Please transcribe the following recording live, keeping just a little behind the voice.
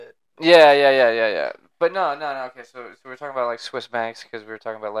Yeah. But no. Okay, so we're talking about like Swiss banks because we were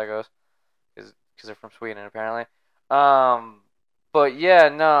talking about Legos because they're from Sweden apparently. Um, but yeah,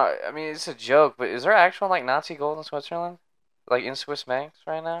 no. I mean, it's a joke. But is there actual like Nazi gold in Switzerland, like in Swiss banks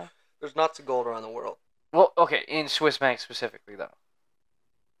right now? There's Nazi gold around the world. Well, okay, in Swiss banks specifically though,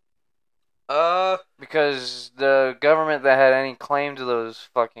 Uh, because the government that had any claim to those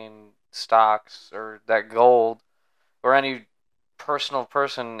fucking stocks or that gold or any personal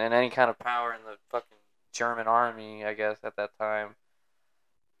person in any kind of power in the fucking German army, I guess at that time,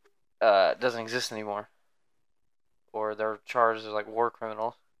 doesn't exist anymore, or they're charged as like war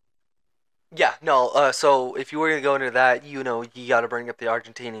criminals. yeah, no. So if you were gonna go into that, you got to bring up the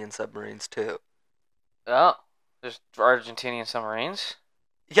Argentinian submarines too. Oh, there's Argentinian submarines.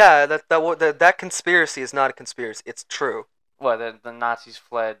 Yeah, that conspiracy is not a conspiracy. It's true. What the Nazis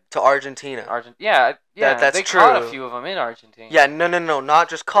fled To Argentina. Yeah, That's they caught a true. few of them in Argentina. Yeah, no, not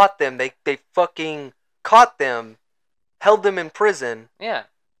just caught them. They fucking caught them, held them in prison, Yeah,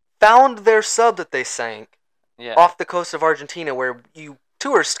 found their sub that they sank yeah. off the coast of Argentina, where you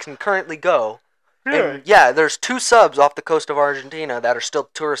tourists can currently go. Yeah. And yeah, there's 2 subs off the coast of Argentina that are still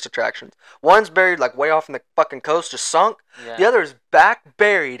tourist attractions. One's buried like way off in the fucking coast, just sunk. Yeah. The other is back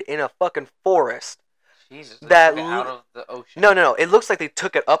buried in a fucking forest. Jesus, That took it out of the ocean. No. It looks like they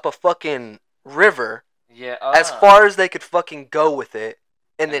took it up a fucking river Yeah. as far as they could fucking go with it,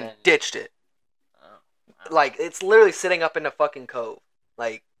 and then ditched it. Oh, wow. Like it's literally sitting up in a fucking cove.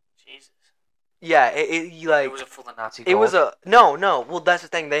 Like Jesus. yeah, It was a full of Nazi gold. it was a no. Well, that's the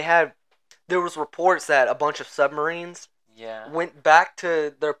thing. There was reports that a bunch of submarines went back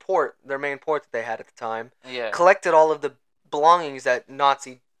to their main port that they had at the time. Yeah. Collected all of the belongings that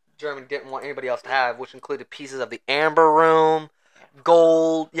Nazi Germany didn't want anybody else to have, which included pieces of the Amber Room,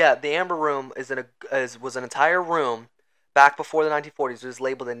 gold. Yeah, the Amber Room was an entire room back before the 1940s. It was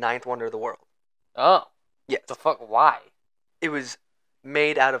labeled the Ninth Wonder of the World. Oh. Yes. The fuck? Why? It was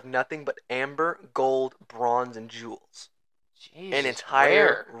made out of nothing but amber, gold, bronze, and jewels. Jesus. An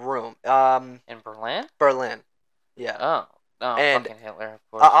entire room. In Berlin? Berlin. Yeah. Oh. Oh, and fucking Hitler,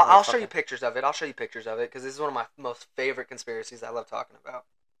 of course. I'll show you pictures of it. Because this is one of my most favorite conspiracies I love talking about.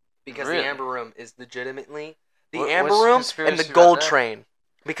 Because really? The Amber Room is legitimately the What, Amber Room and the Gold Train.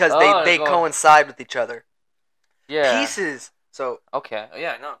 Because they coincide with each other. Yeah. Pieces. So okay.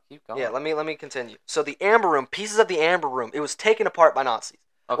 Yeah. No. Keep going. Yeah. Let me continue. So the Amber Room, pieces of the Amber Room, it was taken apart by Nazis.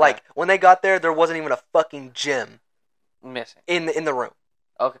 Okay. Like when they got there wasn't even a fucking gem missing in the room.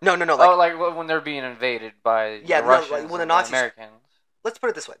 Okay. No. Like when they're being invaded by the Russians like when the and Nazis, the Americans. Let's put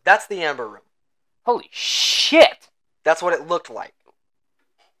it this way. That's the Amber Room. Holy shit! That's what it looked like.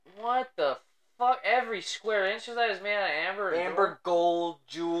 What the fuck? Every square inch of that is made out of amber. Amber, gold,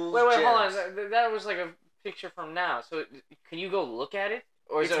 jewels. Wait, gems. hold on. That was like a picture from now. So can you go look at it?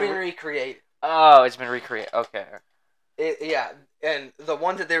 Or it's been recreated. Oh, it's been recreated. Okay. Yeah, and the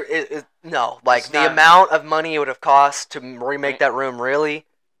one that there is no, like the amount of money it would have cost to remake that room really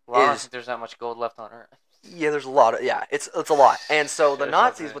I don't think there's that much gold left on Earth. Yeah, there's a lot of it's a lot. And so the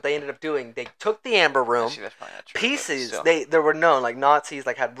Nazis, what they ended up doing, they took the Amber Room Actually, that's probably not true, pieces. There were known like Nazis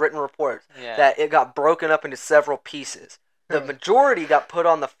had written reports that it got broken up into several pieces. The majority got put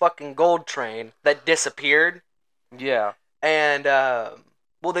on the fucking gold train that disappeared. Yeah. And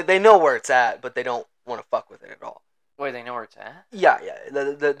well, they know where it's at, but they don't want to fuck with it at all. Wait, they know where it's at? Yeah.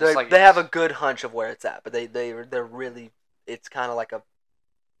 They have a good hunch of where it's at, but they're really, it's kind of like a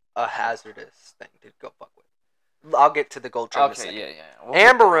hazardous thing to go fuck with. I'll get to the gold train in a second. Yeah.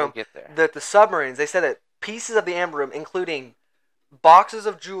 Amber Room, we'll get there. The submarines, they said that pieces of the Amber Room, including boxes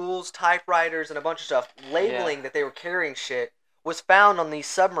of jewels, typewriters, and a bunch of stuff, labeling that they were carrying shit, was found on these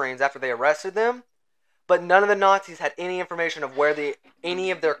submarines after they arrested them, but none of the Nazis had any information of where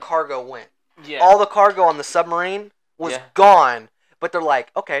any of their cargo went. Yeah. All the cargo on the submarine was gone, but they're like,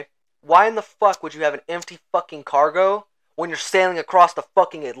 okay, why in the fuck would you have an empty fucking cargo when you're sailing across the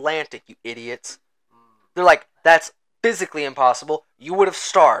fucking Atlantic, you idiots? They're like, that's physically impossible. You would have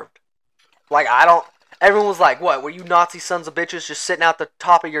starved. Like, everyone was like, what, were you Nazi sons of bitches just sitting out the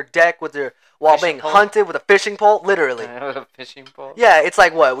top of your deck while being hunted with a fishing pole? Literally. With a fishing pole? Yeah, it's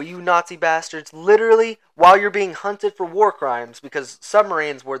like, what, were you Nazi bastards? Literally, while you're being hunted for war crimes, because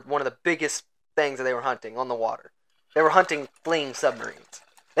submarines were one of the biggest things that they were hunting on the water. They were hunting fleeing submarines.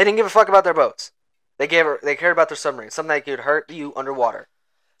 They didn't give a fuck about their boats. They cared about their submarines, something that could hurt you underwater.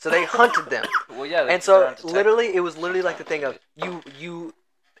 So they hunted them. Well, yeah. And so literally, it was literally like the thing of you,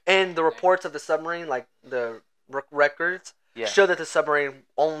 and the reports of the submarine, like the records, show that the submarine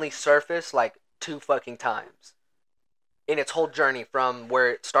only surfaced like 2 fucking times in its whole journey from where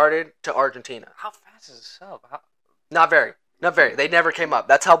it started to Argentina. How fast is a sub? Not very. Not very. They never came up.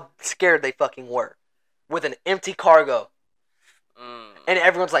 That's how scared they fucking were. With an empty cargo. And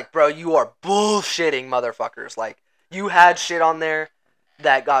everyone's like, bro, you are bullshitting, motherfuckers. Like, you had shit on there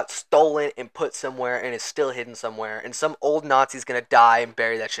that got stolen and put somewhere and is still hidden somewhere. And some old Nazi's gonna die and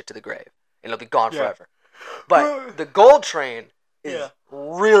bury that shit to the grave. And it'll be gone forever. But the gold train is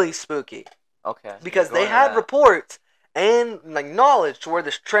really spooky. Okay. Because they had reports and like knowledge to where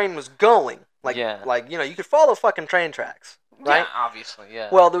this train was going. Like, you could follow fucking train tracks, right? Yeah, obviously, yeah.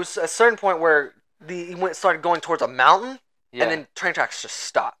 Well, there was a certain point where he started going towards a mountain, and then train tracks just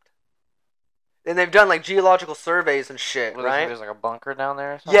stopped. And they've done like geological surveys and shit, right? There's like a bunker down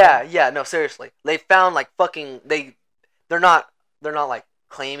there or something? Yeah, no, seriously. They found like fucking they're not like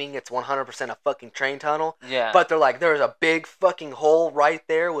claiming it's 100% a fucking train tunnel. Yeah. But they're like, there's a big fucking hole right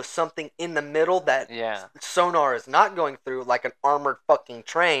there with something in the middle that sonar is not going through, like an armored fucking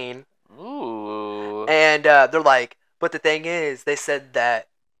train. Ooh. And they're like, but the thing is, they said that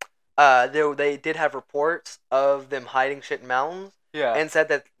they did have reports of them hiding shit in mountains. Yeah. And said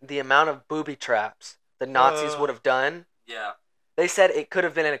that the amount of booby traps the Nazis would have done. Yeah. They said it could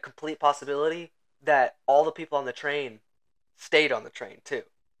have been a complete possibility that all the people on the train stayed on the train too.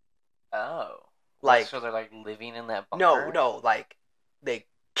 Oh. Like, so they're like living in that bunker? No, like they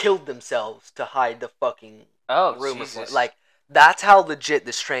killed themselves to hide the fucking room. Jesus. Like, that's how legit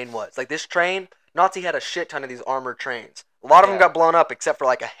this train was. Like, this train, Nazi had a shit ton of these armored trains. A lot of them got blown up except for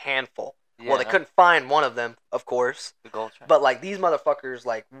like a handful. Yeah. Well, they couldn't find one of them, of course. The gold train. But like, these motherfuckers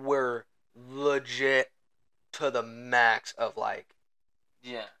like were legit to the max of like,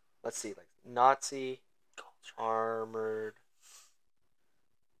 let's see, like Nazi armored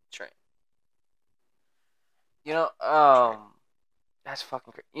train. You know, that's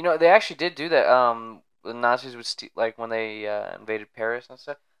fucking crazy. You know, they actually did do that. The Nazis would like when they invaded Paris and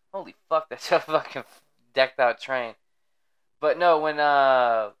stuff. Holy fuck, that's a fucking decked out train. But no, when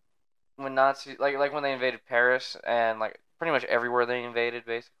Nazis like when they invaded Paris and like pretty much everywhere they invaded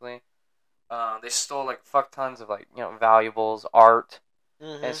basically, they stole like fuck tons of like, you know, valuables, art,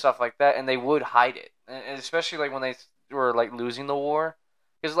 and stuff like that, and they would hide it, and especially like when they were like losing the war,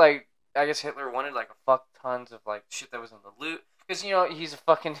 because like I guess Hitler wanted like a fuck tons of like shit that was in the loot, because you know he's a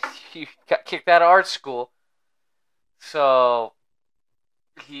fucking he got kicked out of art school, so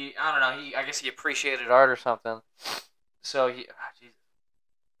I don't know, I guess he appreciated art or something, so he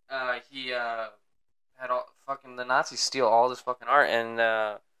had all fucking the Nazis steal all this fucking art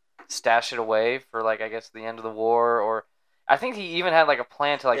and stash it away for like I guess the end of the war, or I think he even had like a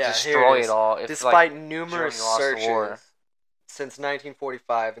plan to like destroy it all. Despite numerous searches since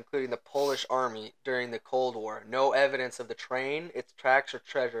 1945, including the Polish army during the Cold War, no evidence of the train, its tracks, or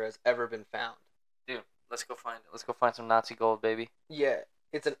treasure has ever been found. Dude, let's go find it. Let's go find some Nazi gold, baby. Yeah,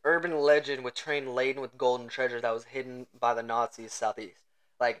 it's an urban legend with train laden with golden treasure that was hidden by the Nazis southeast.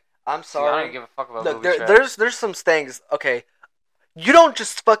 Like, I'm sorry. I don't give a fuck about Look, there's some things. Okay, you don't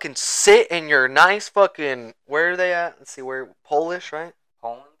just fucking sit in your nice fucking. Where are they at? Let's see, where Polish, right?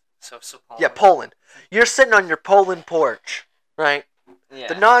 Poland. So Poland. Yeah, Poland. You're sitting on your Poland porch, right? Yeah.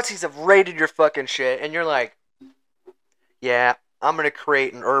 The Nazis have raided your fucking shit, and you're like, yeah, I'm gonna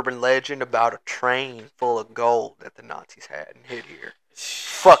create an urban legend about a train full of gold that the Nazis had and hid here.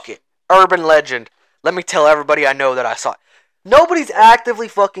 Fuck it, urban legend. Let me tell everybody I know that I saw it. Nobody's actively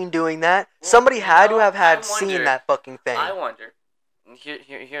fucking doing that. Well, somebody had to have seen that fucking thing. I wonder.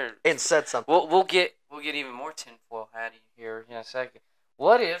 Here. And said something. We'll get even more tinfoil hatty here in a second.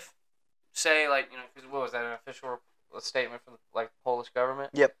 What if, say, like, you know, because what was that, an official statement from like the Polish government?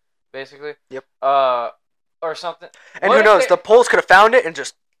 Yep. Basically. Yep. Or something. And who knows? The Poles could have found it and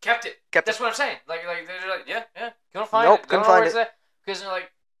just kept it. That's what I'm saying. Like they're like, yeah, couldn't find it. Couldn't find it. Because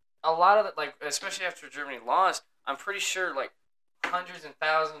like a lot of it, like especially after Germany lost, I'm pretty sure like hundreds and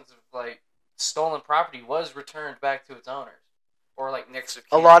thousands of like stolen property was returned back to its owners, or like next of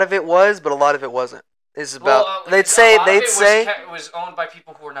kin. A lot of it was, but a lot of it wasn't. It's about they'd say it was owned by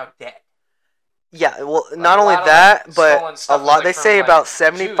people who are now dead. Yeah, well, like not only that, but a lot. They say about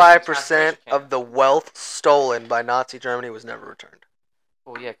 75% of the wealth stolen by Nazi Germany was never returned.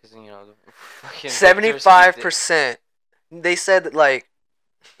 Well, yeah, because you know, 75%. They said that like.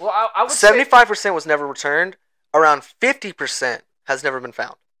 Well, I would 75% was never returned. Around 50% has never been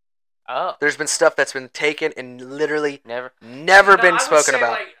found. Oh. There's been stuff that's been taken and literally never no, been spoken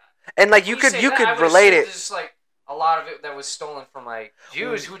about. Like, and like you could relate it. There's like a lot of it that was stolen from like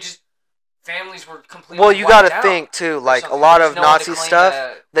Jews who just families were completely. Well, you got to think too. Like a lot of Nazi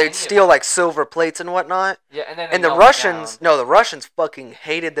stuff, they'd steal like silver plates and whatnot. Yeah, and then the Russians, the Russians fucking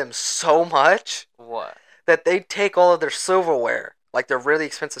hated them so much. What? That they'd take all of their silverware, like their really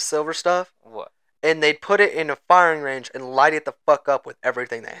expensive silver stuff. What? and they'd put it in a firing range and light it the fuck up with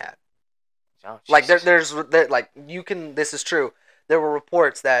everything they had. Oh, like Jesus. this is true. There were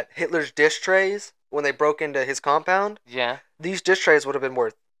reports that Hitler's dish trays, when they broke into his compound, Yeah. these dish trays would have been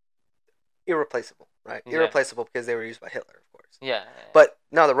worth irreplaceable, right? Yeah. Irreplaceable because they were used by Hitler, of course. Yeah. But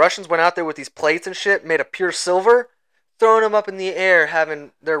no, the Russians went out there with these plates and shit, made of pure silver, throwing them up in the air,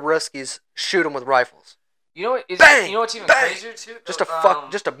 having their Ruskies shoot them with rifles. You know what? Bang! You know what's even Bang! crazier too?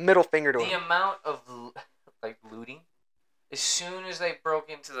 Just a middle finger to the him. amount of like looting. As soon as they broke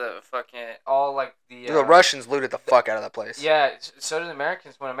into the fucking all like The Russians looted the fuck out of that place. Yeah, so did the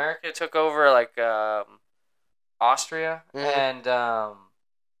Americans. When America took over like Austria and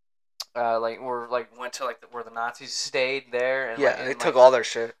went to like where the Nazis stayed there and they took all their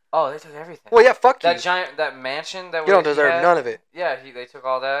shit. Oh, they took everything. Well, yeah, fuck that that mansion that you don't deserve none of it. Yeah, they took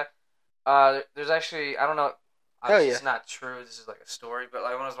all that. There's actually I don't know. It's not true. This is like a story, but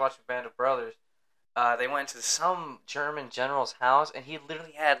like when I was watching Band of Brothers, they went to some German general's house and he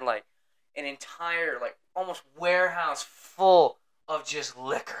literally had like an entire like almost warehouse full of just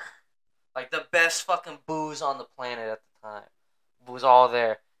liquor, like the best fucking booze on the planet at the time. It was all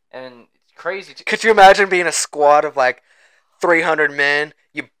there. And it's crazy. Could you imagine being a squad of like 300 men?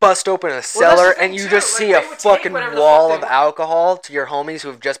 You bust open a cellar and you just see a fucking wall of alcohol to your homies who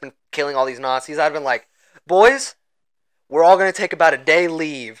have just been killing all these Nazis. I'd been like, boys, we're all going to take about a day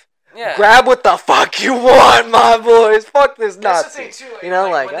leave. Yeah. Grab what the fuck you want, my boys. Fuck this Nazi. That's the thing too. You know,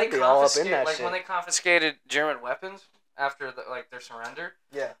 like I'd be all up in that shit. Like when they confiscated German weapons after their surrender.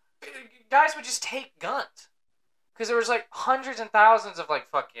 Yeah. Guys would just take guns. Because there was like hundreds and thousands of like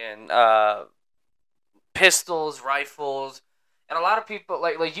fucking pistols, rifles, and a lot of people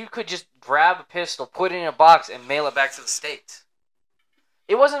like you could just grab a pistol, put it in a box, and mail it back to the States.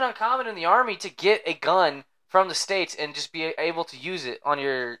 It wasn't uncommon in the Army to get a gun from the States and just be able to use it on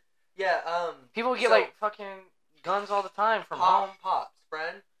your. Yeah. People would get like fucking guns all the time from home. Pop's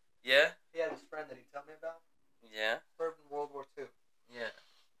friend. Yeah. He had this friend that he told me about. Yeah. Served in World War II. Yeah.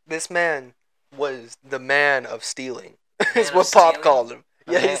 This man was the man of stealing. Is what Pop called him.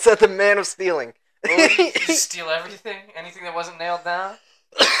 Yeah, he said the man of stealing. Well, did you steal everything? Anything that wasn't nailed down?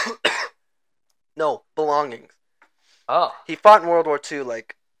 No, belongings. Oh. He fought in World War II,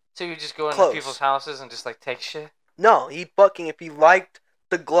 like. So you just go into people's houses and just like take shit? No, if he liked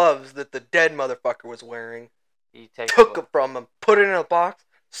the gloves that the dead motherfucker was wearing, he took them from him, put it in a box,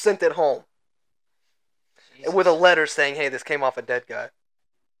 sent it home. Jesus. With a letter saying, hey, this came off a dead guy.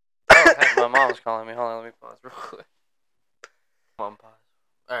 Oh, hey, my mom's calling me. Hold on, let me pause real quick. Mom, pause.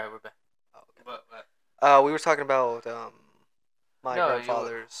 Alright, we're back. Oh, okay. What? We were talking about my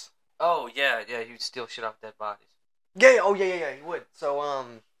grandfather's. Oh, yeah, he would steal shit off dead bodies. Yeah, he would. So, Well,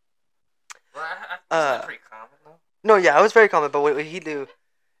 isn't that pretty common, though? No, yeah, it was very common, but what he'd do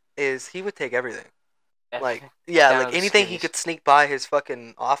is he would take everything. Like, yeah, like anything he could sneak by his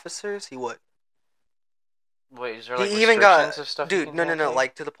fucking officers, he would. Wait, is there like restrictions of stuff? Dude, no,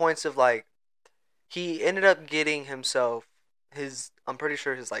 like to the points of like, he ended up getting himself I'm pretty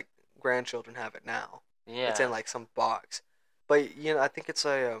sure his like grandchildren have it now. Yeah. It's in like some box, but I think it's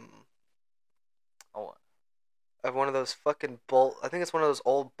a of one of those fucking I think it's one of those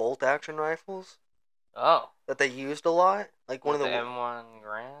old bolt action rifles. Oh. That they used a lot, like one of the M1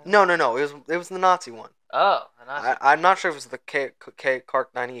 Grand. No, it was the Nazi one. Oh, the Nazi. I'm not sure if it was the Kark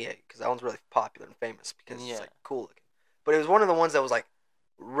 98 because that one's really popular and famous because it's like cool looking. But it was one of the ones that was like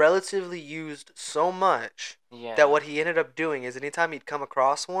relatively used so much that what he ended up doing is anytime he'd come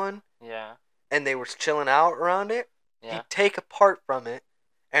across one, and they were chilling out around it, he'd take a part from it,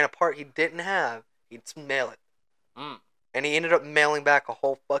 and a part he didn't have, he'd mail it. And he ended up mailing back a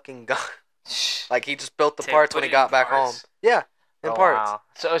whole fucking gun. Like he just built the parts when he got back home. Yeah, in parts. Wow.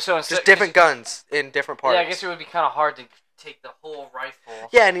 So instead, just different guns in different parts. Yeah, I guess it would be kind of hard to take the whole rifle.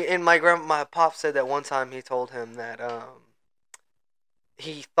 Yeah, and my pop said that one time he told him that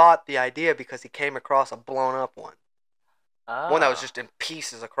he thought the idea because he came across a blown up one. Oh. One that was just in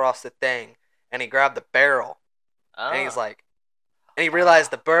pieces across the thing, and he grabbed the barrel. Oh. And he's like, and he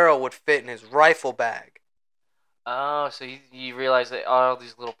realized the barrel would fit in his rifle bag. Oh, so you realize that all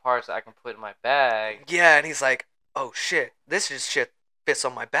these little parts that I can put in my bag. Yeah, and he's like, oh shit, this shit fits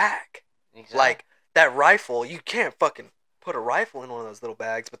on my bag. Exactly. Like, that rifle, you can't fucking put a rifle in one of those little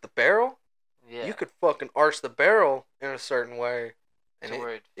bags, but the barrel, you could fucking arch the barrel in a certain way. And to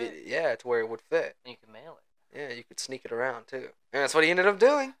where it would fit. And you can mail it. Yeah, you could sneak it around too. And that's what he ended up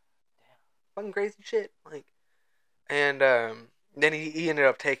doing. Damn. Fucking crazy shit. Like, and then he ended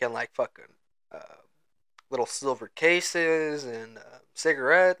up taking like fucking little silver cases and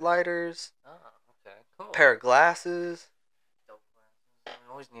cigarette lighters. Oh, okay, cool. Pair of glasses. Dope glasses.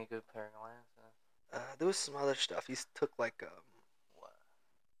 I always need a good pair of glasses. There was some other stuff. He took like What?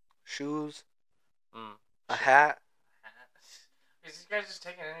 shoes, Mm. a hat. Is this guy just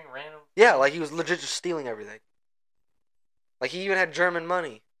taking any random? Yeah, like he was legit just stealing everything. Like he even had German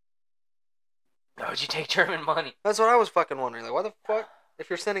money. Why would you take German money? That's what I was fucking wondering. Like, why the fuck? If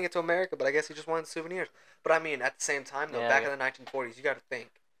you're sending it to America, but I guess he just wanted souvenirs. But I mean, at the same time, though, Yeah, back yeah. in the 1940s, you got to think.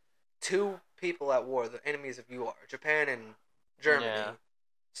 Two people at war, the enemies of you are, Japan and Germany,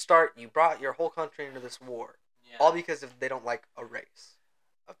 Yeah. you brought your whole country into this war. Yeah. All because they don't like a race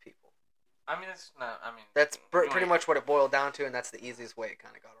of people. I mean, it's not. I mean, That's pretty much what it boiled down to, and that's the easiest way it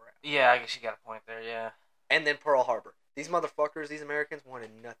kind of got around. Yeah, I guess you got a point there. Yeah. And then Pearl Harbor. These motherfuckers, these Americans,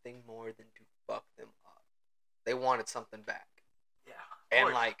 wanted nothing more than to fuck them up. They wanted something back. Yeah.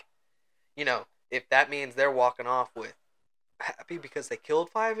 And like, you know, if that means they're walking off with happy because they killed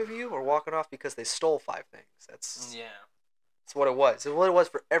 5 of you, or walking off because they stole 5 things, that's what it was. It's what it was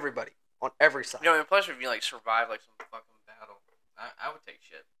for everybody on every side. You know, and plus if you like survive like some fucking battle, I would take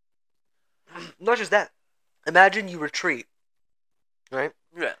shit. Not just that. Imagine you retreat, right?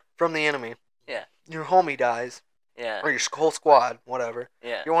 Yeah. From the enemy. Yeah. Your homie dies. Yeah. Or your whole squad, whatever.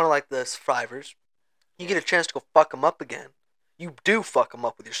 Yeah. You're one of like the survivors. You get a chance to go fuck them up again. You do fuck them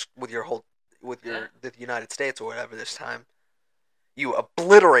up with the United States or whatever this time. You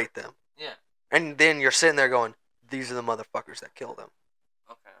obliterate them. Yeah. And then you're sitting there going, these are the motherfuckers that killed them.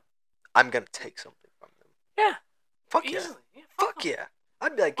 Okay. I'm gonna take something from them. Yeah. Fuck Easily. yeah. Yeah. Fuck yeah.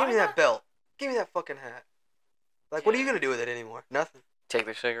 I'd be like, give me that belt. Give me that fucking hat. Like, what are you gonna do with it anymore? Nothing. Take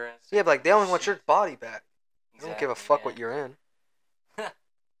their cigarettes. Yeah, but like, they only want your body back. They don't give a fuck yeah. what you're in.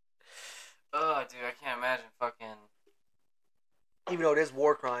 Oh, dude, I can't imagine fucking. Even though it is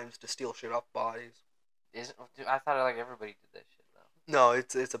war crimes to steal shit off bodies. Dude, I thought like everybody did that shit though. No,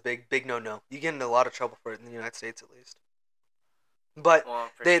 it's a big no. You get into a lot of trouble for it in the United States, at least. But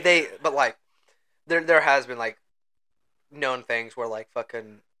but like, there has been like known things where like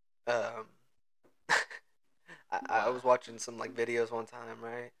fucking, I was watching some like videos one time,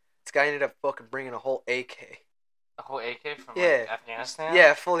 right? This guy ended up fucking bringing a whole AK. A whole AK from Yeah. like, Afghanistan?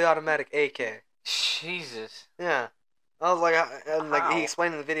 Yeah, fully automatic AK. Jesus. Yeah. I was like, like he How?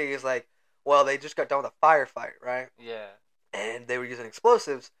 explained in the video, he was like, well, they just got done with a firefight, right? Yeah. And they were using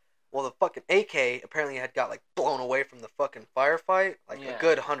explosives. Well, the fucking AK apparently had got like blown away from the fucking firefight, like a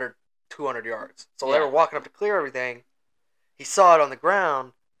good 100, 200 yards. So they were walking up to clear everything. He saw it on the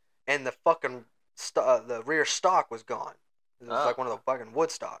ground, and the fucking the rear stock was gone. It was like one of the fucking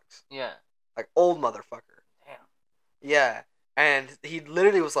wood stocks. Yeah. Like old motherfucker. Damn. Yeah. And he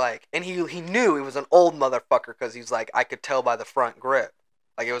literally was like, and he knew he was an old motherfucker because he's like, I could tell by the front grip.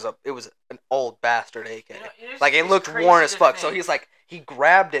 Like it was an old bastard AK. You know, like it looked worn as fuck. So he's like, he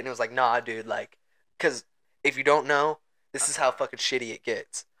grabbed it and it was like, nah, dude, like, because if you don't know, this is how fucking shitty it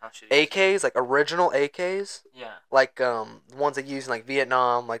gets. How shitty AKs, like original AKs, yeah, like the ones they use in like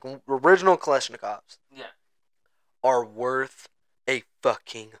Vietnam, like original Kalashnikovs, yeah, are worth a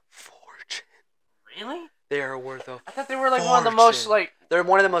fucking fortune. Really? They are worth a. I thought they were like one of the most like. They're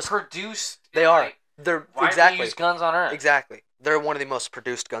one of the most produced. They are. Like, they're widely used guns on Earth. Exactly. They're one of the most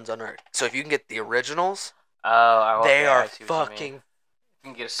produced guns on Earth. So if you can get the originals, they are fucking. You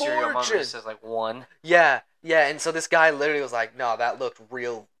can get a serial number that says like 1. Yeah, and so this guy literally was like, "No, that looked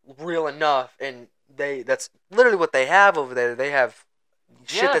real enough." And that's literally what they have over there. They have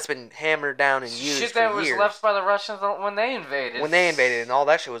shit that's been hammered down and used shit that for years. was left by the Russians when they invaded. And all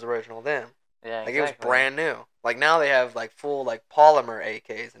that shit was original then. Yeah, like it was brand new. Like now they have like full like polymer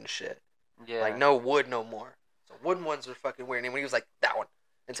AKs and shit. Yeah. Like no wood no more. So wooden ones are fucking weird. And when he was like that one,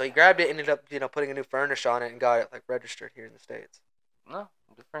 and so he grabbed it, ended up putting a new furnish on it, and got it like registered here in the States. No,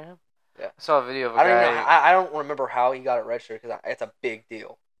 good for him. Yeah. I saw a video of a guy. I don't remember how he got it registered because it's a big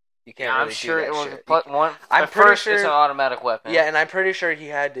deal. You can't. I'm really sure do that it was shit. I'm pretty sure it's an automatic weapon. Yeah, and I'm pretty sure he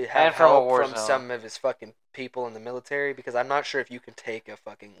had to have help from some of his fucking people in the military because I'm not sure if you can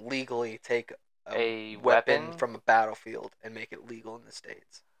legally take a weapon from a battlefield and make it legal in the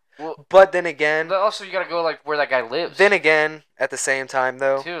States. Well, but then again, also you gotta go like where that guy lives. Then again, at the same time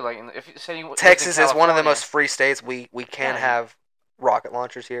though, too like if you say Texas is one of the most free states. We can have rocket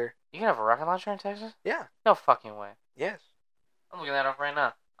launchers here. You can have a rocket launcher in Texas? Yeah. No fucking way. Yes. I'm looking that up right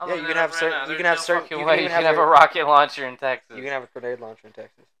now. You can have certain. You can have certain. You can have a rocket launcher in Texas. You can have a grenade launcher in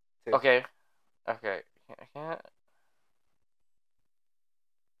Texas. Too. Okay. I can't.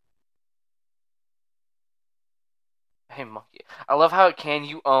 Hey monkey, I love how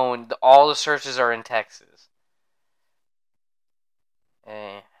you own all the searches are in Texas.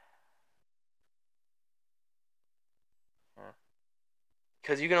 Hey.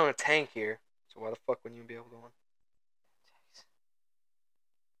 Because you can own a tank here, so why the fuck wouldn't you be able to own?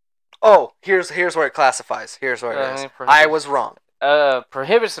 Oh, here's where it classifies. Here's where it is. I was wrong.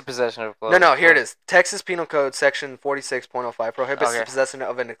 Prohibits the possession of explosives. No, here it is. Texas Penal Code Section 46.05 prohibits the possession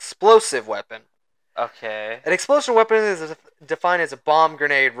of an explosive weapon. Okay. An explosive weapon is defined as a bomb,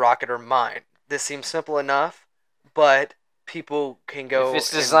 grenade, rocket, or mine. This seems simple enough, but people can go if it's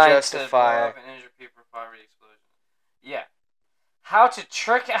designed and justify. To blow up and injure people for poverty explosion. Yeah. How to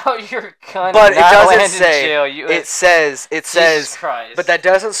trick out your gun? But and it not doesn't land say. In jail. It says. Jesus Christ. But that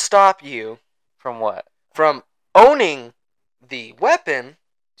doesn't stop you from what? From owning the weapon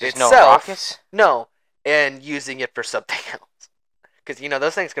Just itself. No rockets? No, and using it for something else. Because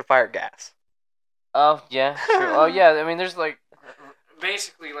those things can fire gas. Oh yeah, true. Oh yeah. I mean, there's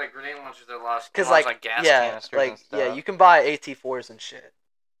basically grenade launchers that launch gas canisters and stuff. Yeah, you can buy AT4s and shit.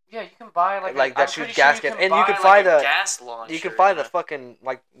 Yeah, you can buy that shoots gas can, and you can buy the gas launcher. You can buy the fucking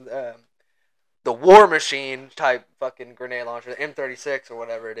the War Machine type fucking grenade launcher, the M36 or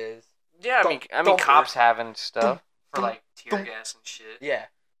whatever it is. Yeah, I mean, cops having stuff for tear gas and shit. Yeah,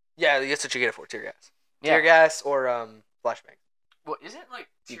 that's what you get it for, tear gas. Yeah. Tear gas or flashbang. Well, isn't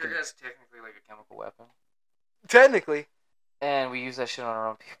tear gas technically a chemical weapon? Technically. And we use that shit on our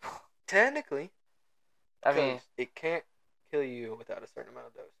own people. Technically. I mean, it can't kill you without a certain amount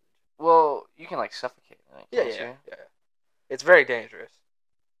of dosage. Well, you can suffocate it. Yeah. It's very dangerous.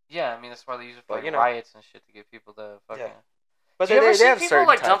 Yeah, I mean that's why they use it for riots and shit to get people to fucking. Yeah. But do you ever see have people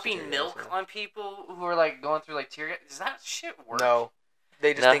dumping milk on people who are going through tear gas? Does that shit work? No,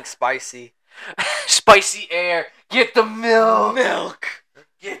 they just think spicy. Spicy air. Get the milk.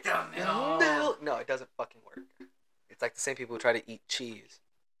 Get the milk. No, it doesn't fucking work. It's the same people who try to eat cheese.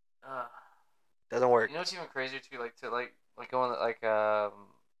 Doesn't work. You know what's even crazier too? Going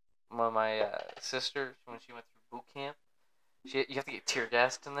my sister when she went through boot camp, you have to get tear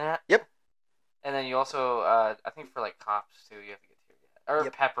gassed in that. Yep. And then you also, I think for cops too, you have to get tear gas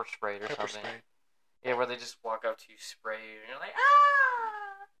or pepper sprayed or something. Spray. Yeah, where they just walk up to you, spray you, and you're like,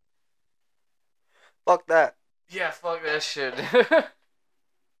 ah. Fuck that. Yeah, fuck that shit.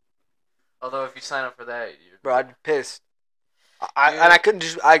 Although if you sign up for that, bro, I'd be pissed. I couldn't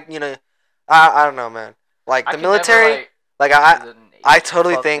just I don't know, man. The military, never, I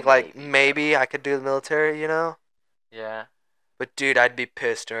totally think maybe I could do the military, Yeah. But dude, I'd be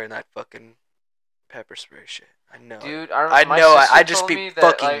pissed during that fucking pepper spray shit. I know. Dude, I'd just be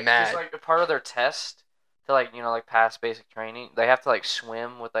fucking mad. A part of their test to pass basic training, they have to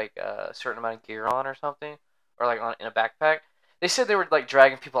swim with a certain amount of gear on or something, or in a backpack. They said they were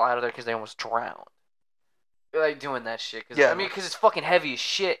dragging people out of there because they almost drowned. Doing that shit. Because it's fucking heavy as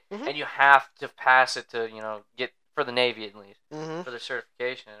shit, and you have to pass it to get for the Navy at least for their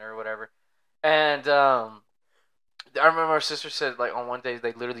certification or whatever. And I remember our sister said on one day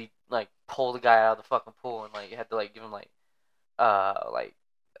they literally pulled the guy out of the fucking pool and you had to give him what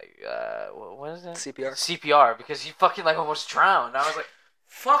is it? CPR because he fucking almost drowned. I was like,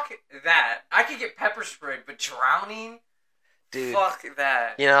 fuck that. I could get pepper sprayed, but drowning. Dude, fuck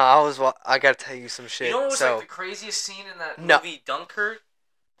that. I gotta tell you some shit. You know what was the craziest scene in that movie Dunkirk?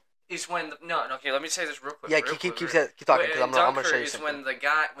 Is when okay, let me say this real quick. Yeah, keep talking because I'm gonna show you something.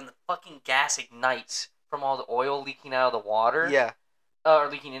 When the fucking gas ignites from all the oil leaking out of the water. Yeah. Or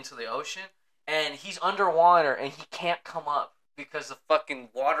leaking into the ocean, and he's underwater and he can't come up because the fucking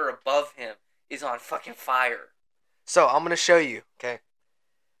water above him is on fucking fire. So I'm gonna show you, okay?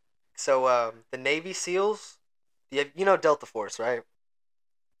 So the Navy SEALs. You know Delta Force, right?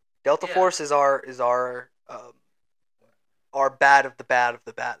 Delta Force is our bad of the bad of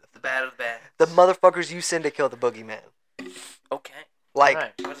the bad of the bad of the bad. The motherfuckers you send to kill the boogeyman. Okay.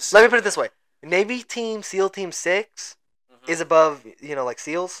 Let me put it this way: Navy Team SEAL Team 6 is above,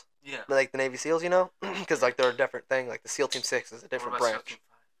 SEALs. Yeah. The Navy SEALs, because they're a different thing. The SEAL Team 6 is a different branch.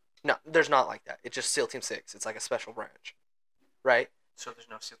 No, there's not like that. It's just SEAL Team 6. It's a special branch, right? So there's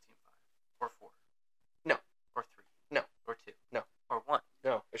no SEAL Team 5 or 4. No. Or 3. No. Or 2. No. Or 1.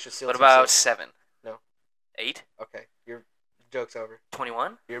 No, it's just SEAL Team 6. What about 7? No. 8? Okay, your joke's over.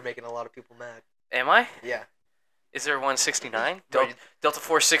 21? You're making a lot of people mad. Am I? Yeah. Is there 169? Delta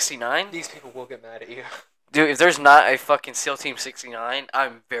Force 69? These people will get mad at you. Dude, if there's not a fucking SEAL Team 69,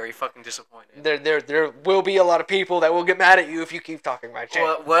 I'm very fucking disappointed. There will be a lot of people that will get mad at you if you keep talking about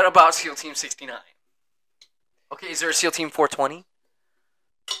shit. What about SEAL Team 69? Okay, is there a SEAL Team 420?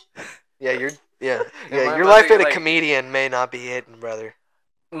 Your life as a comedian may not be hidden, brother.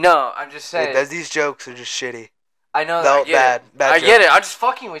 No, I'm just saying. These jokes are just shitty. I know that. I get it. I'm just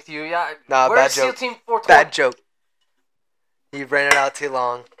fucking with you. Yeah. Nah, where's SEAL Team 420? Bad joke. You ran it out too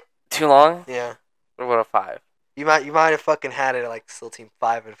long. Too long? Yeah. What a 5? You might have fucking had it SEAL Team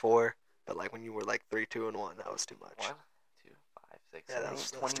 5 and 4, but when you were 3, 2, and 1, that was too much. 1, 2, 5, 6. Yeah, That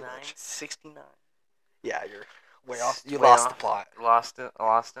was too 29, much. 69. Yeah, you're way off. You Way lost off. the plot. Lost it.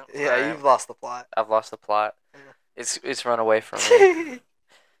 Yeah, Alright. you've lost the plot. I've lost the plot. Yeah. It's run away from me.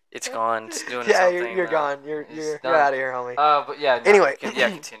 It's gone. It's doing its Yeah, own you're, thing you're now. gone. You're out of here, homie. But yeah. No, Anyway.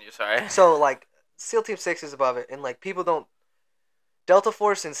 continue. Sorry. So like, SEAL Team 6 is above it, and like people don't. Delta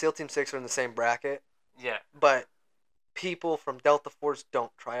Force and SEAL Team 6 are in the same bracket, Yeah. but people from Delta Force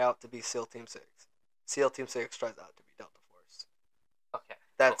don't try out to be SEAL Team 6. SEAL Team 6 tries out to be Delta Force. Okay.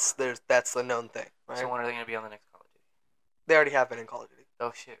 That's the known thing, right? So when are they gonna be on the next Call of Duty? They already have been in Call of Duty.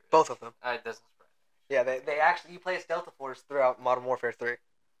 Oh shit. Really? Both of them. It doesn't surprise me. Yeah, they actually you play as Delta Force throughout Modern Warfare 3.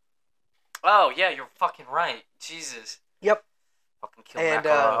 Oh yeah, you're fucking right. Jesus. Yep. Fucking kill And,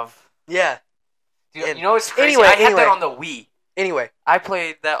 Makarov. Yeah. Dude, and- you know what's crazy? anyway, I had anyway. that on the Wii. Anyway, I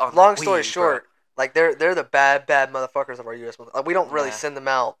played that on long the Wii, story short, like they're the bad motherfuckers of our U.S. Like, we don't really Yeah. send them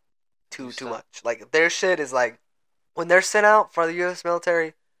out too stuff. much. Like their shit is like when they're sent out for the U.S.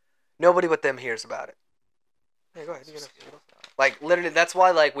 military, nobody but them hears about it. Yeah, go ahead. You can have some. Like literally, that's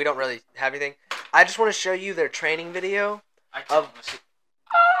why like we don't really have anything. I just want to show you their training video. I can't see.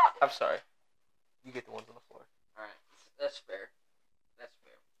 I'm sorry. You get the ones on the floor. All right, that's fair. That's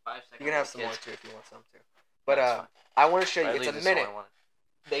fair. 5 seconds. You can have some more kids. too if you want some too. But That's fine. I want to show you. Or at It's a least that's all minute. I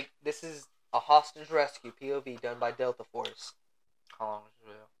wanted. This is a hostage rescue POV done by Delta Force. How long was the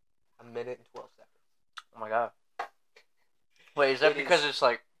video? A minute and 12 seconds. Oh my god. Wait, is that It because is- it's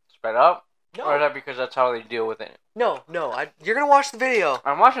like sped up? No, Or is that because that's how they deal with it? no. You're gonna watch the video,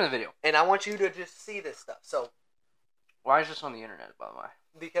 I'm watching the video. and I want you to just see this stuff. So, Why is this on the internet, by the way?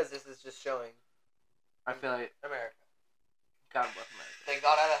 because this is just showing I feel like America. God bless America. They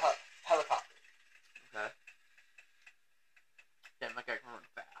got out of helicopter. Okay. Damn, that guy can run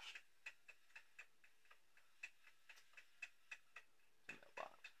fast.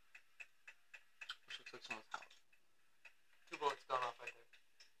 Mailbox. This looks like someone's house. 2 bullets gone off right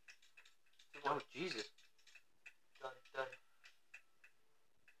there. 2 Oh, bullets. Jesus. Done.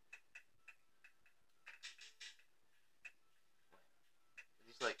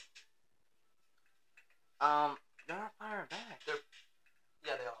 He's like, they're not firing back.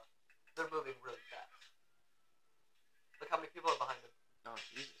 Yeah, they are. They're moving really fast. Look how many people are behind them. Oh,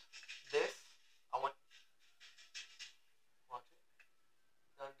 Jesus. This, I want. Watch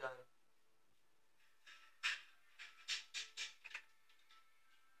it. Done.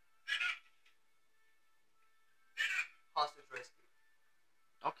 Hostage rescue.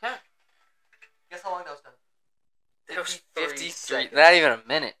 Okay. Guess how long that was done? It was 53 53. seconds. Not even a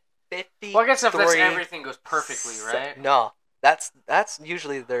minute. 50. Well, I guess if that's everything goes perfectly, right? No, that's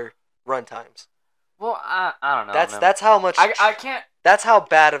usually their run times. Well, I don't know. man. That's how much. I can't. That's how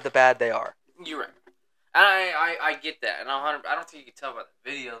bad of the bad they are. You're right. And I get that. And I don't think you can tell by the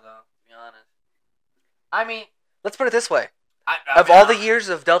video, though, to be honest. I mean, Let's put it this way: I of mean, all the years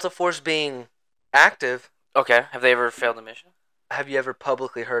of Delta Force being active, Okay, have they ever failed a mission? have you ever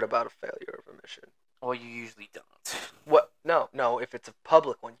publicly heard about a failure of a mission? Well, you usually don't. What? No. If it's a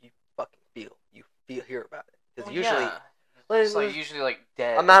public one, you fucking hear about it because Well, usually yeah. Well, It's like well, usually like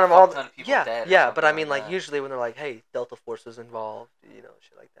dead. amount of a all fuck ton of people yeah dead or yeah, but I something mean like that. usually when they're like, hey, Delta Force was involved, shit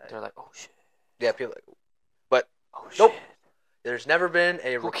like that. They're like, oh shit. Yeah, people are like, but Oh Nope. shit. there's never been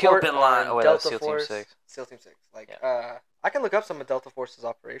a Who killed report Bin Laden? on Oh, wait, that was Delta SEAL Team Force. 6. SEAL Team 6. Like, I can look up some of Delta Force's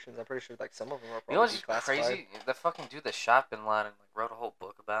operations. I'm pretty sure like some of them are You know probably what's declassified. crazy? The fucking dude that shot Bin Laden like wrote a whole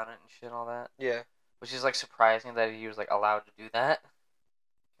book about it and shit and all that. Yeah. Which is like surprising that he was like allowed to do that.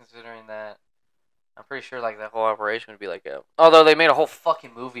 Considering that I'm pretty sure like that whole operation would be like a although they made a whole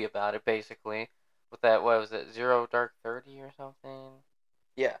fucking movie about it basically. With that what was it, Zero Dark 30 or something?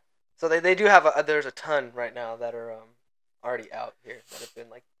 Yeah. So they do have there's a ton right now that are already out here that have been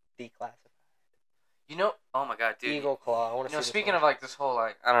like declassified. You know oh my god, dude. Eagle Claw. I want to You know, see. speaking of like this whole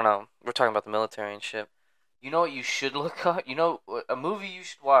like I don't know, we're talking about the military and shit. You know what you should look up? You know a movie you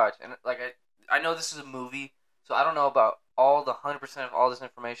should watch, and like I know this is a movie, so I don't know about all the 100% of all this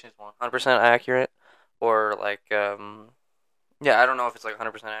information is 100% accurate, or like yeah I don't know if it's like 100%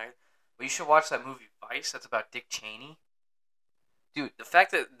 accurate, but you should watch that movie Vice. That's about Dick Cheney. Dude, the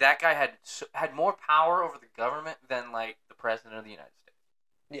fact that that guy had more power over the government than like the president of the United States.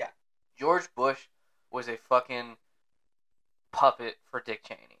 Yeah. George Bush was a fucking puppet for Dick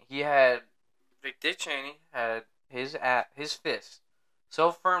Cheney. Dick Cheney had his fist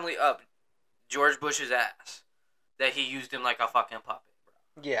so firmly up George Bush's ass that he used him like a fucking puppet,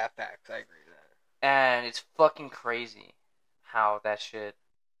 bro. Yeah, facts. I agree with that. And it's fucking crazy how that shit.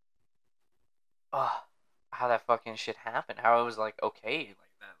 How that fucking shit happened. How it was like okay,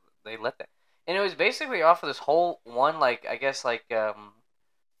 like that they let that, and it was basically off of this whole one like I guess like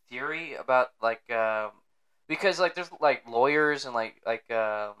theory about like because like there's like lawyers and like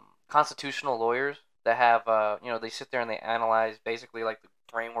constitutional lawyers that have they sit there and they analyze basically like the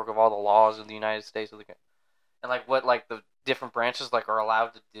framework of all the laws of the United States and like what like the different branches like are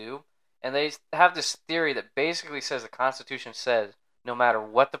allowed to do, and they have this theory that basically says the Constitution says no matter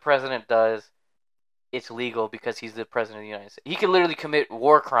what the president does, it's legal because he's the president of the United States. He can literally commit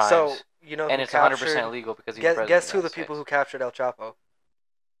war crimes. So and it's 100% legal because he's the president. Guess who the people who captured El Chapo?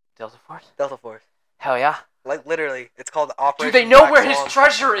 Delta Force. Delta Force. Hell yeah. Like literally, it's called Operation. Do they know Black where Swan. his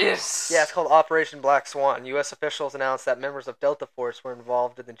treasure is? Yeah, it's called Operation Black Swan. U.S. officials announced that members of Delta Force were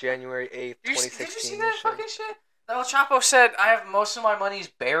involved in the January 8th, 2016 Did you see mission. that fucking shit? El Chapo said, "I have most of my money's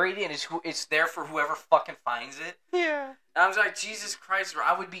buried and it's there for whoever fucking finds it." Yeah. And I was like, Jesus Christ, bro,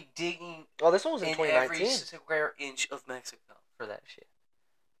 I would be digging. Oh, this one was in 2019. Every square inch of Mexico for that shit.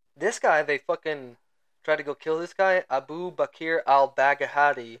 This guy, they fucking tried to go kill this guy, Abu Bakr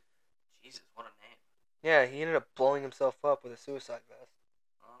al-Baghdadi. Jesus, what a name. Yeah, he ended up blowing himself up with a suicide vest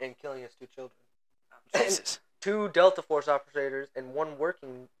and killing his 2 children. Oh, Jesus. 2 Delta Force operators and 1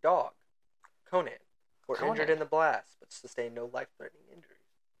 working dog, Conan, were injured in the blast, but sustained no life-threatening injuries.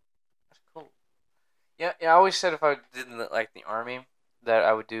 That's cool. Yeah, I always said if I did like the army that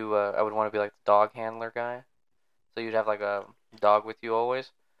I would do. I would want to be like the dog handler guy. So you'd have like a dog with you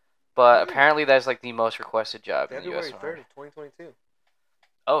always. But apparently that's like the most requested job in the U.S. February 30, 2022.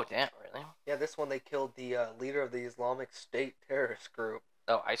 Oh damn! Really? Yeah, this one they killed the leader of the Islamic State terrorist group.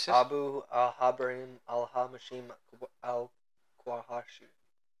 Oh, ISIS. Abu al-Habrim al-Hamashim al-Qawashi.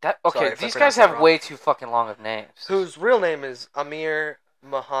 Okay, these guys have way too fucking long of names. Whose real name is Amir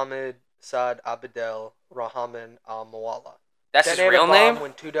Muhammad Saad Abdel Rahman al-Mawala. That's his real name?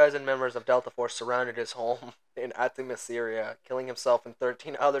 When 24 members of Delta Force surrounded his home in Atuma, Syria, killing himself and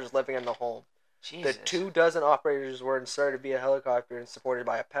 13 others living in the home. Jesus. The 24 operators were inserted via helicopter and supported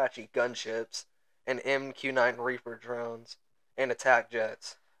by Apache gunships and MQ-9 Reaper drones and attack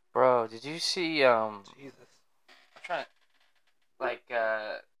jets. Bro, did you see Jesus. I'm trying like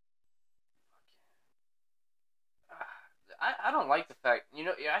I don't like the fact,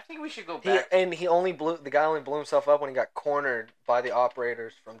 I think we should go back. The guy only blew himself up when he got cornered by the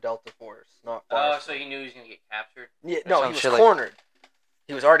operators from Delta Force, not Force. Oh, so he knew he was going to get captured? Yeah, no, he was cornered.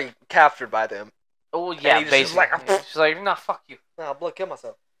 He was already captured by them. Oh, yeah, basically. He's like, nah, fuck you. Nah, I'll kill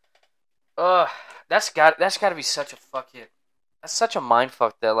myself. That's got to be such a fucking... That's such a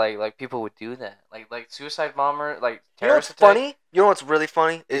mindfuck that, like people would do that. Like suicide bomber, like terrorist You know what's attack? funny? You know what's really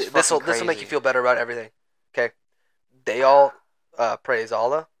funny? This will make you feel better about everything. Okay? They all praise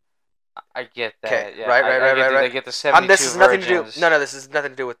Allah. I get that. Okay, yeah. Right. They get the 72 this is nothing to do. virgins. No, this has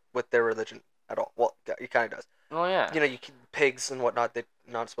nothing to do with their religion at all. Well, it kind of does. Oh yeah. Pigs and whatnot. They're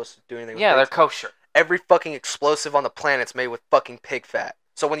not supposed to do anything. Yeah, with they're pigs. kosher. Every fucking explosive on the planet's made with fucking pig fat.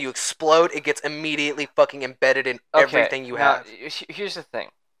 So when you explode, it gets immediately fucking embedded in everything you have. Here's the thing.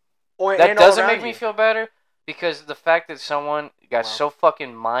 That doesn't make me feel better because the fact that someone got so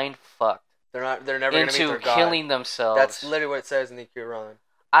fucking mind fucked. They're never gonna meet their God. Killing themselves. That's literally what it says in the Quran.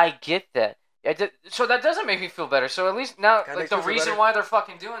 I get that. So that doesn't make me feel better. So at least now, That like makes the me feel reason better. why they're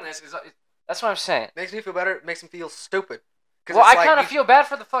fucking doing this is that's what I'm saying. Makes me feel better. It makes me feel stupid. Well, I kind of feel bad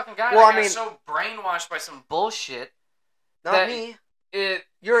for the fucking guy Well, that got so brainwashed by some bullshit. Not me.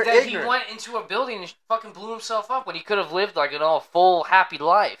 You're that ignorant. He went into a building and fucking blew himself up when he could have lived like a full happy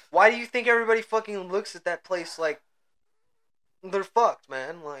life. Why do you think everybody fucking looks at that place like they're fucked,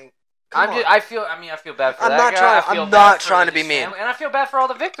 man? Like. I feel bad for that guy. I'm not trying to be mean. And I feel bad for all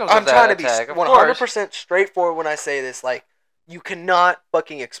the victims I'm of that trying to be attack, 100% straightforward when I say this. Like, you cannot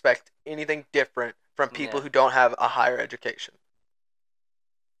fucking expect anything different from people who don't have a higher education.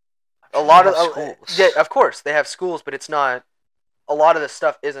 A lot of schools. Yeah, of course they have schools, but it's not. A lot of the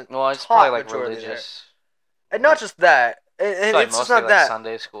stuff isn't. Well, it's taught probably like religious. And not just that. And like it's just not that.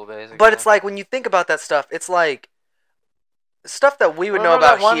 Sunday school, basically. But it's like when you think about that stuff, it's like stuff that we would know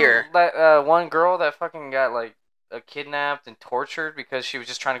about here. That one girl that fucking got like kidnapped and tortured because she was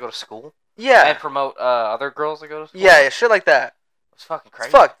just trying to go to school. Yeah. And promote other girls to go to school. Yeah, shit like that. It's fucking crazy.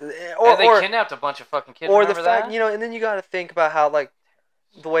 It's fucked. And they kidnapped a bunch of fucking kids. Or the fact, and then you got to think about how like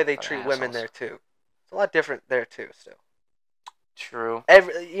the way they treat women there too. It's a lot different there too. Still. True. I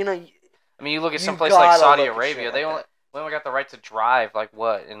mean, you look at some place like Saudi Arabia. They only got the right to drive like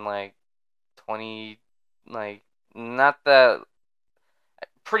what in like 20 like. Not that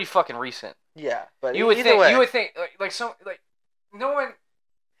pretty fucking recent. Yeah, but you would think no one.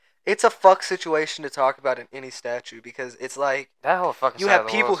 It's a fuck situation to talk about in any statue because it's like that whole fucking. You have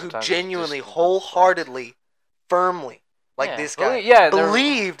people who genuinely, wholeheartedly, firmly, like this guy,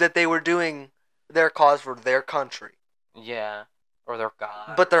 believe that they were doing their cause for their country. Yeah, or their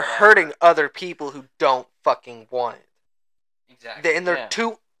God. But they're hurting other people who don't fucking want it. Exactly. And they're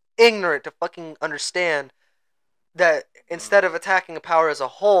too ignorant to fucking understand that instead of attacking a power as a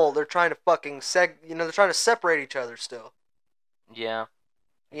whole, they're trying to fucking they're trying to separate each other still. Yeah.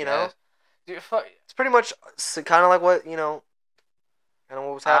 You know? Dude, it's pretty much kind of like what, kind of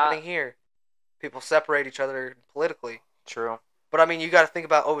what was happening here. People separate each other politically. True. But I mean, you got to think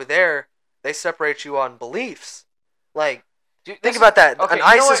about over there, they separate you on beliefs. Like, dude, think about that. Okay, an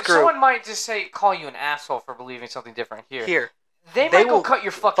ISIS group. Someone might just call you an asshole for believing something different here. Here. They might go cut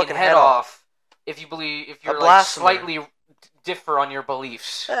your fucking head off if you're like slightly differ on your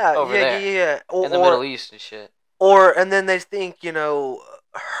beliefs over there. Yeah. In the Middle East and shit. And then they think,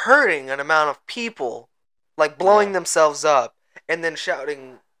 hurting an amount of people, like blowing themselves up and then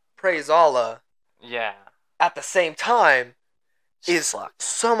shouting, praise Allah. Yeah. At the same time is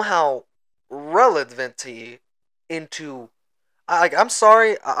somehow relevant into... I'm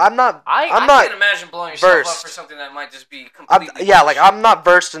sorry. I'm not. I can't imagine blowing yourself up for something that might just be completely. I'm not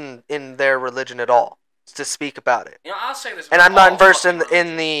versed in their religion at all to speak about it. I'll say this. And I'm not versed in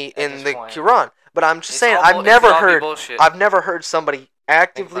the Quran. But I'm just saying, I've never heard somebody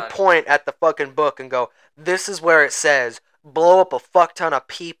actively point at the fucking book and go, "This is where it says blow up a fuck ton of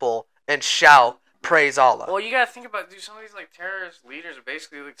people and shout praise Allah." Well, you gotta think about some of these like terrorist leaders are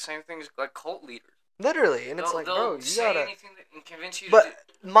basically like the same things like cult leaders. Literally, and it's like, bro, you gotta anything that can convince you. But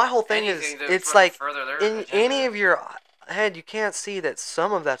my whole thing is, it's like in any of your head, you can't see that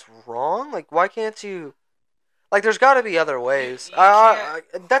some of that's wrong. Like, why can't you? Like, there's got to be other ways.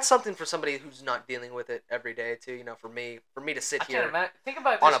 That's something for somebody who's not dealing with it every day, too. For me to sit here think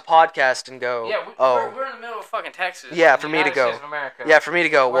about on a podcast and go, we're in the middle of fucking Texas. Yeah, for me to go.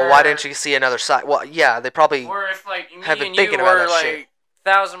 Well, why didn't you see another side? Well, yeah, they probably have been thinking about that shit.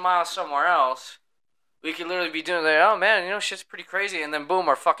 1,000 miles somewhere else. We could literally be doing that. Oh man, shit's pretty crazy, and then boom,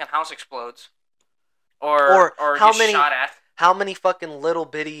 our fucking house explodes, or how gets shot at. How many fucking little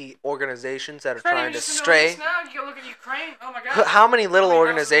bitty organizations that are trying to stray? Now you go look at Ukraine. Oh my god. How many little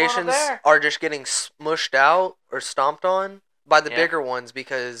organizations are just getting smushed out or stomped on by the bigger ones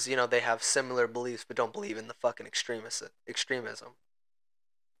because they have similar beliefs but don't believe in the fucking extremism?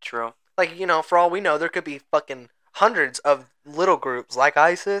 True. Like for all we know, there could be fucking hundreds of little groups like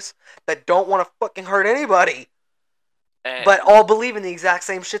ISIS that don't want to fucking hurt anybody, but all believe in the exact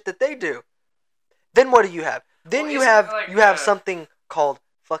same shit that they do. Then what do you have? Then you have something called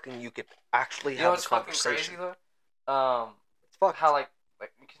fucking. You could actually have a conversation. Fucking crazy though? It's fucked. How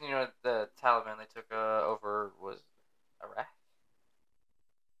because the Taliban they took over was Iraq,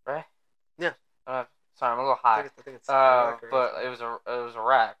 right? Yeah. Sorry, I'm a little high. I think it's Iraq but it was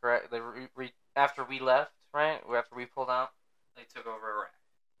Iraq, right? They after we left. Right? After we pulled out, they took over Iraq.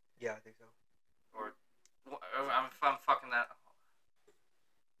 Yeah, I think so. Or, I'm fucking that.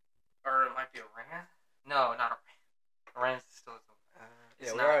 Or it might be Iran? No, not Iran. Iran's still...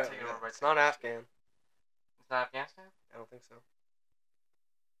 It's not Afghan. It's not Afghanistan? I don't think so.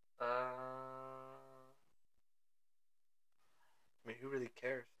 I mean, who really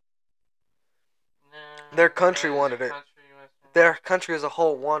cares? No. Their country wanted it. Their country as a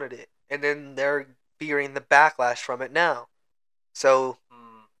whole wanted it. And then they're fearing the backlash from it now. So,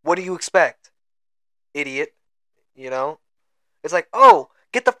 what do you expect? Idiot. It's like, oh,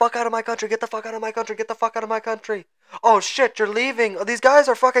 get the fuck out of my country, get the fuck out of my country, get the fuck out of my country. Oh shit, you're leaving. Oh, these guys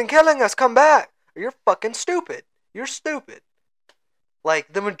are fucking killing us, come back. You're fucking stupid. You're stupid.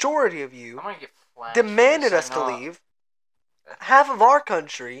 Like, the majority of you demanded us to leave. Half of our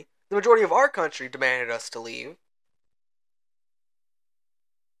country, the majority of our country demanded us to leave.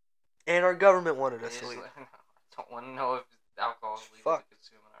 And our government wanted us to leave. I don't want to know if alcohol is legal to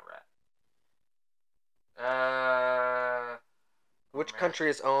consume in Iraq. Which country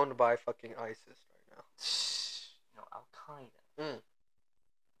is owned by fucking ISIS right now? Al-Qaeda.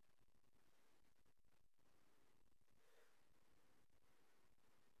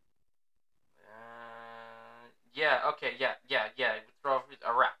 Withdraw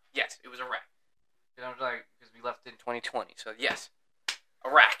Iraq. Yes, it was Iraq. Because we left in 2020, so yes.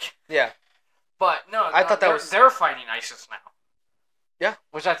 Iraq. Yeah. But no, I thought they're fighting ISIS now. Yeah.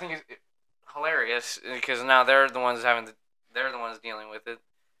 Which I think is hilarious because now they're the ones dealing with it.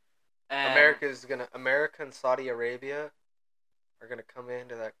 And America and Saudi Arabia are gonna come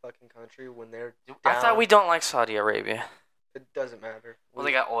into that fucking country when they're down. I thought we don't like Saudi Arabia. It doesn't matter. Well,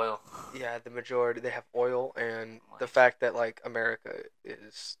 they got oil. Yeah, the majority they have oil, and the fact that America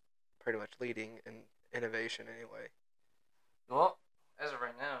is pretty much leading in innovation anyway. Well, as of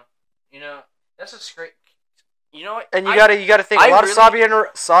right now, that's a straight. You know what? And you gotta think a lot of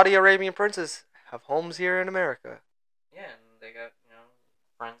Saudi Arabian princes have homes here in America. Yeah, and they got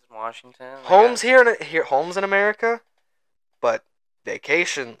friends in Washington. Homes homes in America, but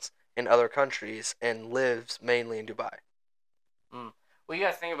vacations in other countries, and lives mainly in Dubai. Well, you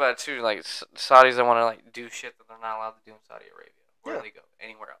gotta think about it too. Like Saudis that want to like do shit that they're not allowed to do in Saudi Arabia. Where do they go?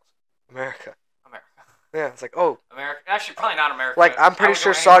 Anywhere else? America. America. Yeah, it's like, oh. America. Actually, probably not America. Like, I'm pretty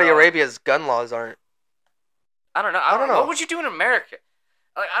sure Saudi Arabia's gun laws aren't. I don't know. I don't know. What would you do in America?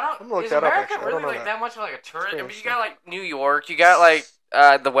 Like, I don't. I'm gonna look Is that up, America actually. really I don't know like that. that much of like a tourist? I mean, you got like New York. You got like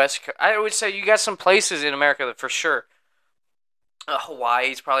the West Coast. I would say you got some places in America that for sure.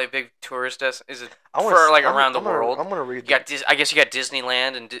 Hawaii is probably a big tourist destination. Is it around the world? I'm gonna read. I guess you got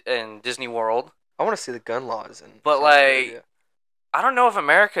Disneyland and Disney World. I want to see the gun laws But Saudi Arabia. I don't know if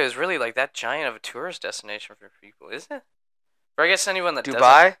America is really like that giant of a tourist destination for people, is it? Or I guess anyone that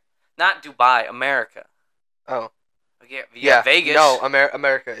Dubai? Not Dubai, America. Oh. Yeah, Vegas. No,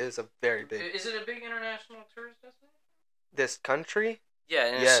 America is a very big. Is it a big international tourist destination? This country? Yeah,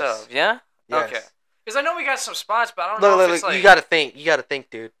 in itself. Yeah? Yes. Okay. Because I know we got some spots, but I don't know if it's like... You gotta think,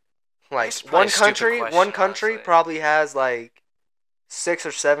 dude. Like, one country probably has like 6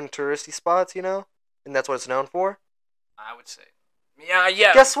 or 7 touristy spots, you know? And that's what it's known for? I would say.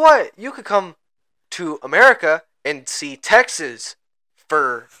 Yeah. Guess what? You could come to America and see Texas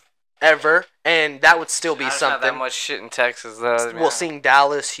forever, and that would still be something. Not that much shit in Texas, though. Well, seeing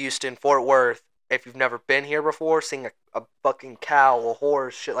Dallas, Houston, Fort Worth, if you've never been here before, seeing a fucking cow, a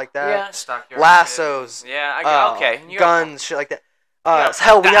horse, shit like that. Yeah, stockyard. Lassos. Shit. Yeah, okay. Guns, shit like that.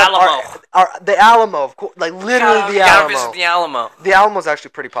 Hell, we have the Alamo, of course, like literally the Alamo. You gotta visit the Alamo. The Alamo's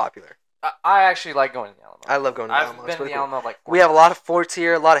actually pretty popular. I actually like going to the Alamo. I love going to the Alamo. I've been to the Alamo like 4 We have a lot of forts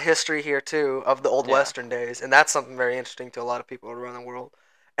here, a lot of history here too of the old Western days, and that's something very interesting to a lot of people around the world.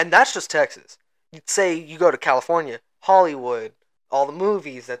 And that's just Texas. You'd say you go to California, Hollywood, all the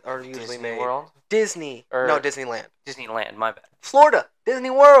movies that are usually made. World? Disneyland. Disneyland, my bad. Florida,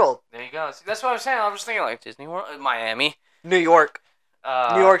 Disney World. There you go. See, that's what I was saying. I was thinking like Disney World, Miami. New York.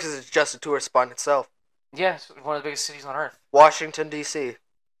 New York is just a tourist spot in itself. Yeah, it's one of the biggest cities on earth. Washington, D.C.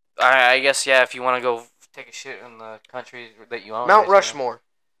 I guess, yeah, if you want to go take a shit in the country that you own. Mount Rushmore.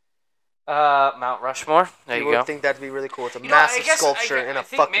 Mount Rushmore. There you go. You would think that'd be really cool. It's a massive sculpture in a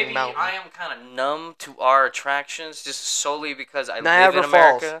fucking mountain. I am kind of numb to our attractions just solely because I Niagara live in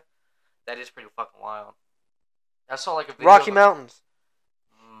America. Falls. That is pretty fucking wild. I saw like a video Rocky Mountains.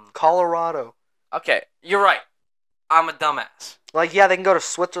 Colorado. Okay, you're right. I'm a dumbass. Like, yeah, they can go to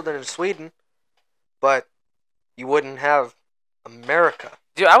Switzerland and Sweden, but you wouldn't have America.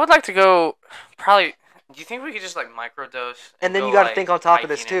 Dude, I would like to go. Probably. Do you think we could just like microdose? And then you got to think on top of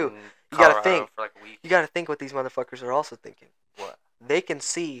this too. You got to think. For like a week. You got to think what these motherfuckers are also thinking. What? They can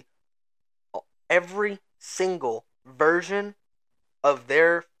see every single version of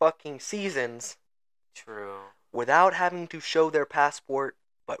their fucking seasons. True. Without having to show their passport,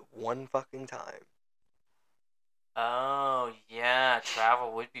 but one fucking time. Oh yeah,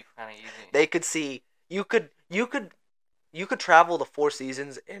 travel would be kind of easy. They could see. You could travel the 4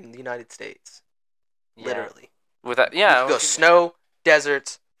 seasons in the United States. Yeah. Literally. With that, yeah. You could go snow,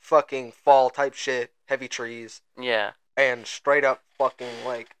 deserts, fucking fall type shit, heavy trees. Yeah. And straight up fucking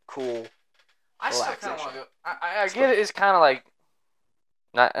like cool. I still kind of want to go. I get it. It's kind of like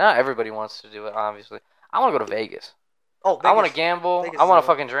not everybody wants to do it. Obviously, I want to go to Vegas. Oh, Vegas. I want to gamble. I want to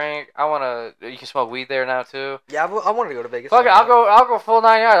fucking drink. I want to. You can smoke weed there now too. Yeah, I want to go to Vegas. Fuck it, I'll go full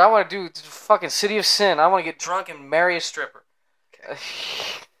 9 yards. I want to do fucking City of Sin. I want to get drunk and marry a stripper. Okay.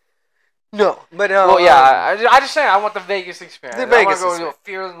 No, but well, yeah. I just saying I want the Vegas experience. The Vegas I want to go to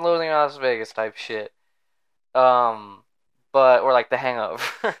Fear and Loathing in Las Vegas type shit. But or like The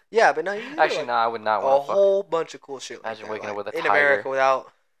Hangover. Yeah, but no. Actually, no. I would not want a whole bunch of cool shit. Imagine waking up with a in tiger. America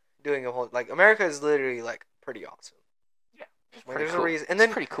without doing a whole America is literally like pretty awesome. There's a reason, and then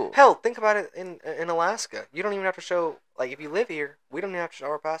it's pretty cool. Hell, think about it in Alaska. You don't even have to show if you live here. We don't even have to show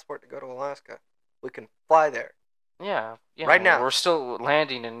our passport to go to Alaska. We can fly there. Yeah. Right now, we're still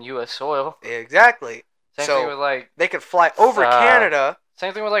landing in U.S. soil. Exactly. Same thing with they could fly over Canada.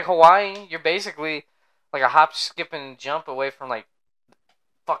 Same thing with Hawaii. You're basically like a hop, skip, and jump away from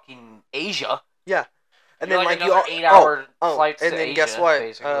fucking Asia. Yeah, and you're then another 8-hour flight to and then Asia, guess what?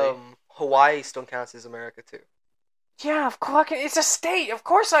 Basically. Hawaii still counts as America too. Yeah, of course. It's a state. Of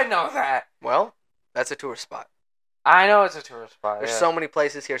course I know that. Well, that's a tourist spot. I know it's a tourist spot. There's so many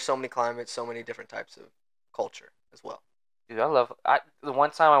places here, so many climates, so many different types of culture as well. Dude, I love... the one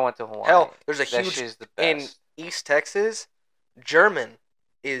time I went to Hawaii... Hell, there's a huge... the best. In East Texas, German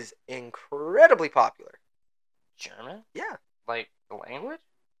is incredibly popular. German? Yeah. Like, the language?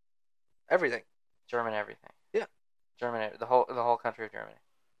 Everything. German everything. Yeah. German... The whole country of Germany.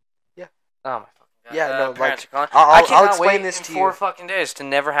 Yeah. Oh, my fucking Yeah, no, parents like, are calling. I I'll cannot explain wait this in to 4 you. fucking days to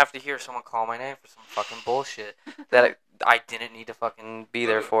never have to hear someone call my name for some fucking bullshit that I didn't need to fucking be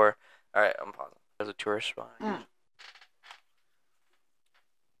there for. All right, I'm pausing. There's a tourist spot.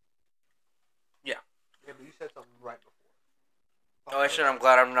 Yeah, but you said something right before. Oh, I said I'm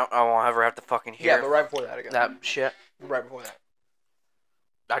glad I won't ever have to fucking hear. Yeah, but right before that again. That shit. Right before that.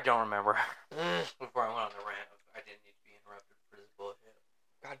 I don't remember. Before I went on the rant, I didn't need to be interrupted for this bullshit.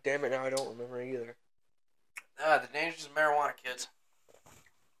 God damn it! Now I don't remember either. The dangers of marijuana, kids.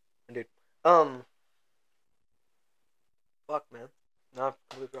 Dude. Fuck, man. No,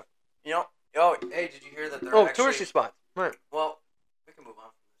 You know. Oh, hey, did you hear that they're actually... touristy spots. Right. Well, we can move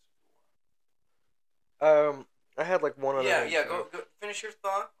on from this. I had like one other. Yeah. Go finish your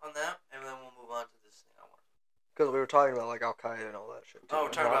thought on that, and then we'll move on to this thing I want. Because we were talking about like Al Qaeda and all that shit. Oh, we're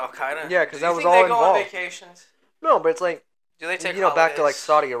talking about Al Qaeda. Yeah, because that was all all involved. Do you think they go on vacations? No, but it's like, do they take back to like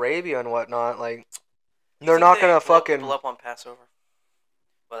Saudi Arabia and whatnot? Like, they're not gonna fucking blow up on Passover.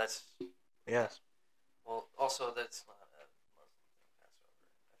 Well, that's yes. Well, also that's not a Muslim Passover. I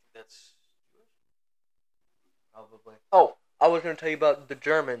think that's Jewish. Probably. Oh, I was gonna tell you about the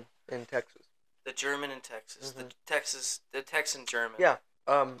German in Texas. The German in Texas. Mm-hmm. The Texan German. Yeah.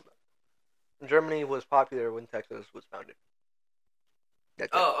 Germany was popular when Texas was founded.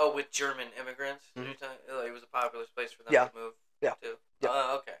 With German immigrants. Mm-hmm. It was a popular place for them to move. Yeah. To.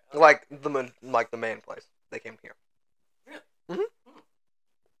 Yeah. Okay. Like the main place they came here. Really? Mm-hmm.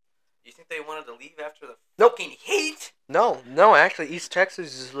 You think they wanted to leave after the fucking heat? No. Actually, East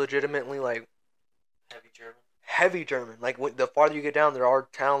Texas is legitimately like heavy German. Like the farther you get down, there are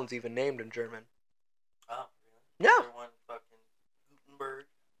towns even named in German. Oh, really? Yeah. One fucking Gutenberg.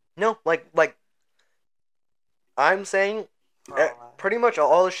 No, like I'm saying, pretty much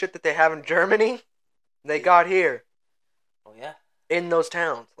all the shit that they have in Germany, they got here. Oh yeah. In those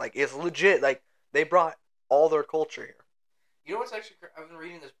towns, like it's legit. Like they brought all their culture here. You know what's actually? I've been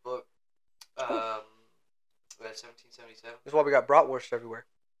reading this book. 1777. That's why we got bratwurst everywhere.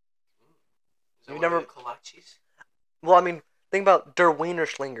 You never kolaches? Well, I mean, think about Der Wiener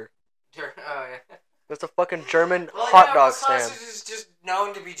Schlinger. Oh yeah. That's a fucking German hot dog stand. Sausage is just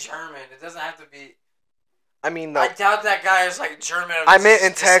known to be German. It doesn't have to be. I mean, I doubt that guy is like German. I meant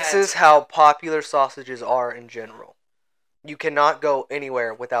in Texas how popular sausages are in general. You cannot go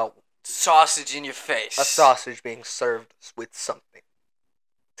anywhere without sausage in your face. A sausage being served with something.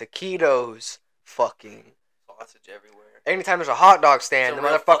 Taquitos, fucking sausage everywhere. Anytime there's a hot dog stand, the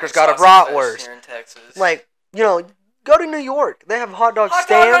motherfucker's got a bratwurst. Here in Texas. Like, go to New York. They have hot dog stands.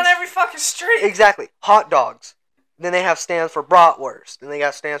 Hot dog on every fucking street. Exactly. Hot dogs. Then they have stands for bratwurst. Then they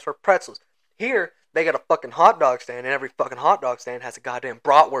got stands for pretzels. Here, they got a fucking hot dog stand, and every fucking hot dog stand has a goddamn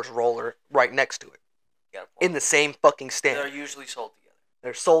bratwurst roller right next to it. In the same fucking stand. They're usually sold together.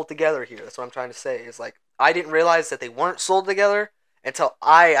 They're sold together here. That's what I'm trying to say. Is like, I didn't realize that they weren't sold together until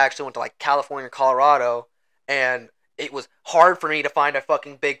I actually went to like California, Colorado, and it was hard for me to find a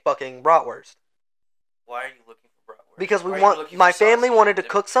fucking big fucking bratwurst. Why are you looking for bratwurst? Because my family wanted to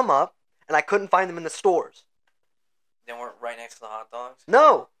cook some up, and I couldn't find them in the stores. They weren't right next to the hot dogs?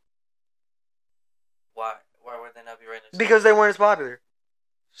 No. Why? Why would they not be right next to Because they weren't as popular.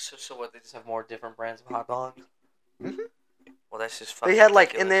 So what, they just have more different brands of hot dogs? Mm-hmm. Well, that's just fucking They had like,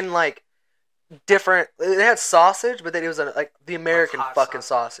 ridiculous. and then like, different, they had sausage, but then it was like the American like fucking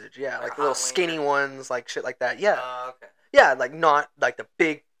sausage. Yeah, like the little skinny ones, like shit like that. Yeah. Okay. Yeah, like not like the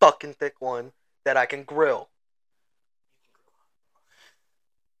big fucking thick one that I can grill.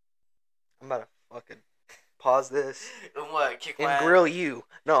 I'm about to fucking pause this. And what? Kick my and grill you.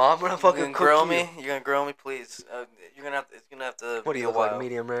 No, I'm gonna fucking grill me. You're gonna grill me, please. You're gonna have to. It's gonna have to. What do you look like,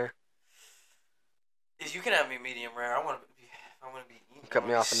 medium rare? If you can have me medium rare, I want to be eating. Cut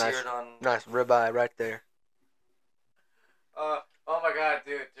me off a nice ribeye right there. Oh my god,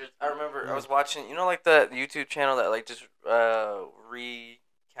 dude! I remember I was watching. You know, like the YouTube channel that like just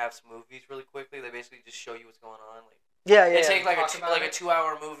recaps movies really quickly. They basically just show you what's going on. Like they take like a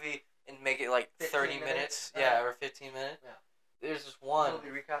 2-hour movie and make it like 30 minutes. Yeah, or 15 minutes. Yeah. There's this one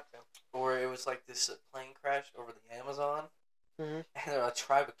where it was like this plane crashed over the Amazon, and a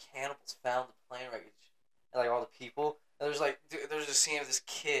tribe of cannibals found the plane wreckage and like all the people. And there's a scene of this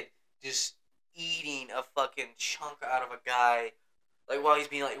kid just eating a fucking chunk out of a guy, like while he's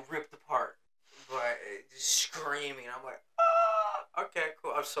being like ripped apart, but just screaming. I'm like, okay,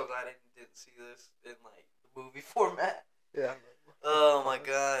 cool. I'm so glad I didn't see this in like the movie format. Yeah. Oh my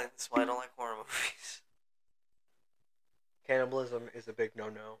god, that's why I don't like horror movies. Cannibalism is a big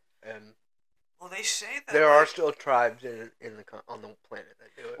no-no, and well, they say that there are still tribes on the planet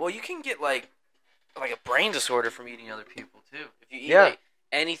that do it. Well, you can get like a brain disorder from eating other people too. If you eat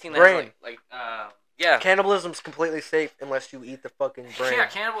anything Brain. yeah. Cannibalism's completely safe unless you eat the fucking brain. Yeah,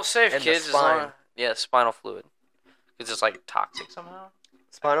 cannibal's safe, and kids. the spine. Spinal fluid. Because it's like toxic somehow.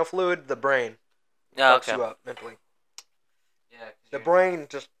 Spinal fluid, the brain Yeah, fucks you up mentally. Yeah. The brain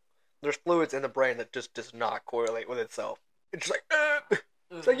just there's fluids in the brain that just does not correlate with itself. It's just like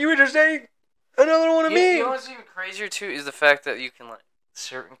it's like you were just saying another one of me. You know what's even crazier too is the fact that you can like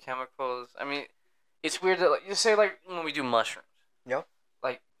certain chemicals. I mean, it's weird that like you say like when we do mushrooms. Yeah.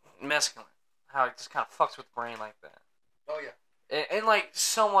 Like mescaline, how it just kind of fucks with the brain like that. Oh yeah. And like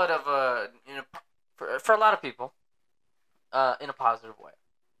somewhat of a for a lot of people, in a positive way.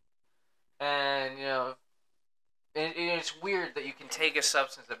 And it's weird that you can take a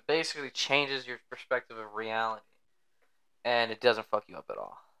substance that basically changes your perspective of reality, and it doesn't fuck you up at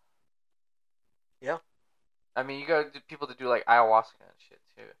all. Yeah. I mean, you got people that do like ayahuasca and shit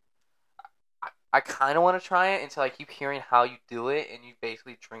too. I kind of want to try it until I keep hearing how you do it, and you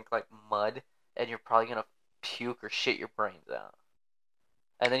basically drink like mud, and you're probably gonna puke or shit your brains out.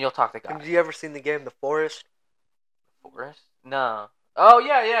 And then you'll talk to God. Have you ever seen the game The Forest? Forest? No. Oh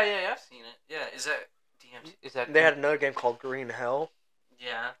yeah. I've seen it. Yeah, is that DMC? Is that? They had another game called Green Hell.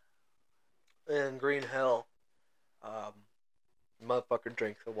 Yeah. In Green Hell, motherfucker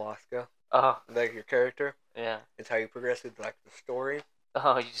drinks ayahuasca. Oh. Like your character. Yeah. It's how you progress through like the story.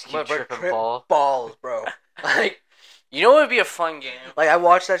 Oh, you just keep tripping balls. Balls, bro. Like, you know what would be a fun game? Like I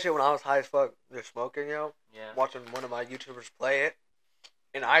watched that shit when I was high as fuck. They're smoking, Yeah. Watching one of my YouTubers play it,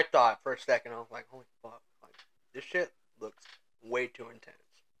 and I thought for a second I was like, holy fuck, like this shit looks way too intense.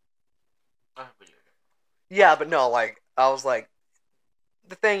 Yeah, but no, like I was like,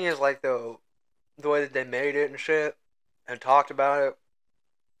 the thing is like the way that they made it and shit, and talked about it.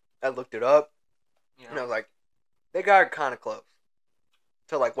 I looked it up, and I was like, they got it kind of close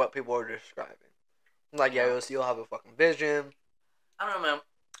to like what people were describing. Like, yeah, you'll have a fucking vision. I don't know, man.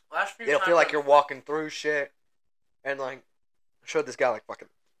 It'll feel like you're walking through shit, and like, I showed this guy like fucking.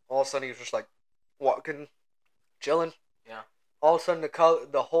 All of a sudden, he was just like walking, chilling. Yeah. All of a sudden,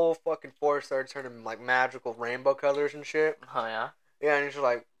 the whole fucking forest started turning like magical rainbow colors and shit. Oh yeah. Yeah, and he's just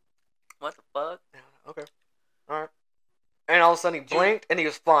like, what the fuck? Okay, all right. And all of a sudden, he blinked and he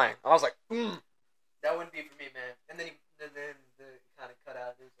was flying. I was like, that wouldn't be for me, man. And then the kind of cut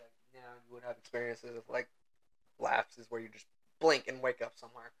out. It was like, you would have experiences of like lapses where you just blink and wake up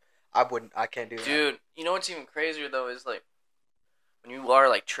somewhere. I can't do that. Dude, you know what's even crazier though is like when you are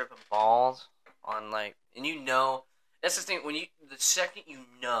like tripping balls on like, and that's the thing, the second you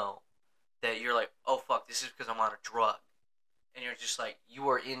know that you're like, oh fuck, this is because I'm on a drug, and you're just like, you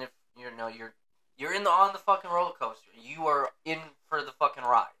are in it, you're on the fucking roller coaster. You are in for the fucking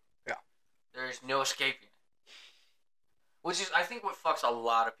ride. Yeah. There's no escaping it. Which is, I think, what fucks a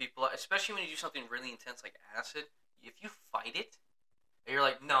lot of people, especially when you do something really intense like acid. If you fight it, and you're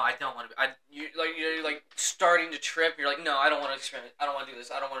like, no, I don't want to. You're like starting to trip. You're like, no, I don't want to experiment. I don't want to do this.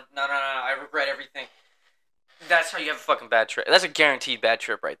 I don't want. No. I regret everything. That's how you have a fucking bad trip. That's a guaranteed bad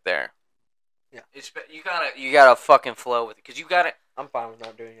trip right there. Yeah. You gotta fucking flow with it, because you gotta. I'm fine with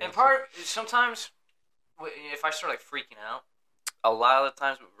not doing it. And sometimes, if I start like freaking out, a lot of the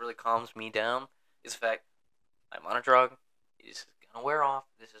times what really calms me down is the fact I'm on a drug. It's gonna wear off.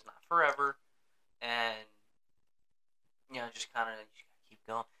 This is not forever, and just kind of keep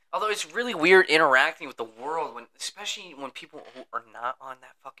going. Although it's really weird interacting with the world especially when people who are not on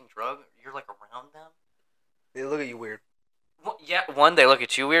that fucking drug, you're like around them. They look at you weird. Well, yeah, one, they look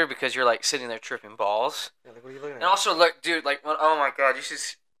at you weird because you're like sitting there tripping balls. Yeah, like, what are you looking at? And also, look, dude, like, oh my god,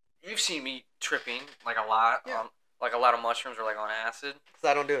 you've seen me tripping like a lot, like a lot of mushrooms or like on acid. Because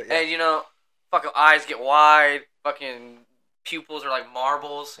I don't do it. Yeah. And fucking eyes get wide, fucking pupils are like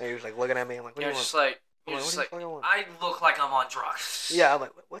marbles. And he was like looking at me. I'm like, what do you want? You're just like, I look like I'm on drugs. Yeah, I'm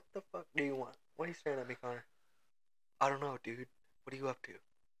like, what the fuck do you want? What are you staring at me, Connor? I don't know, dude. What are you up to?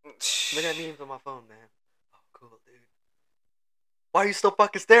 Look at memes on my phone, man. Oh, cool, dude. Why are you still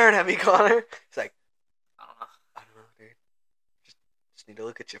fucking staring at me, Connor? He's like, I don't know, dude. Just need to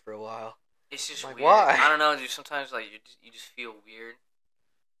look at you for a while. It's just like, weird. Why? I don't know, dude. Sometimes like you just feel weird,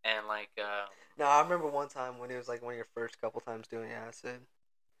 and like. No, I remember one time when it was like one of your first couple times doing acid.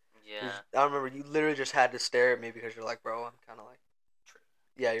 Yeah. I remember you literally just had to stare at me because you're like, bro, I'm kind of like.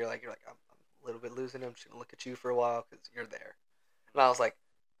 Yeah, you're like, I'm a little bit losing it. I'm just gonna look at you for a while because you're there. And I was like,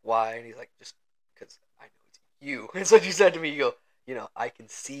 why? And he's like, just because I know it's you. That's what you said to me. You go, I can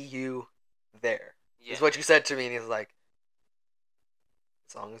see you there. Yeah. Is what you said to me. And he's like,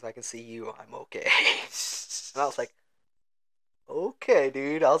 as long as I can see you, I'm okay. And I was like, okay,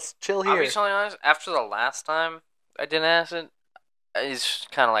 dude, I'll chill here. I'll be totally honest, after the last time I did acid, it's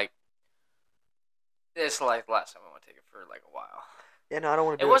kind of like, it's like the last time I want to take it for like a while. Yeah, no, I don't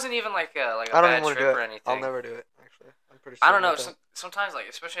want to It do it. wasn't even like a I don't bad even want to trip do or it. anything. I'll never do it. Actually, I'm pretty I sure. don't know. Sometimes, like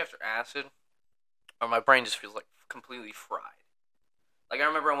especially after acid, or my brain just feels like completely fried. Like I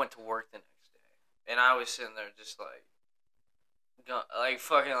remember I went to work the next day, and I was sitting there just like, like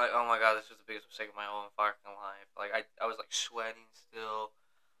fucking like, oh my god, this was the biggest mistake of my whole fucking life. Like I was like sweating still.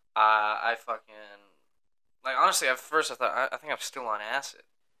 I fucking like honestly at first I thought I think I'm still on acid.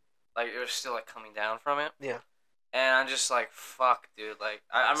 Like it was still like coming down from it. Yeah. And I'm just like, fuck, dude. Like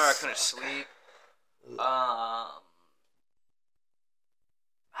I remember I couldn't sleep.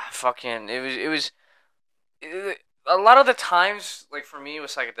 Fucking a lot of the times, like for me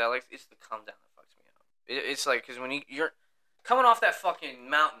with psychedelics, it's the come down that fucks me up. It's like because when you're coming off that fucking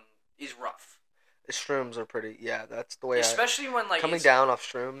mountain is rough. The shrooms are pretty. Yeah, that's the way. Especially when like coming down off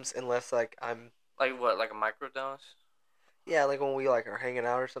shrooms, unless like I'm like what, like a microdose. Yeah, like when we like are hanging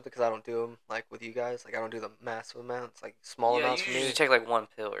out or something, because I don't do them like with you guys. Like I don't do the massive amounts, like small amounts for me. You usually take like one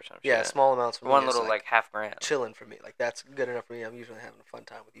pill or something. Yeah, small amounts for me. One little like half gram. Chilling for me, like that's good enough for me. I'm usually having a fun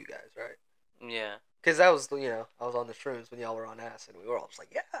time with you guys, right? Yeah. Because that was, I was on the shrooms when y'all were on acid. We were all just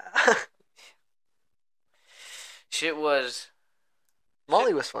like, yeah. Shit was.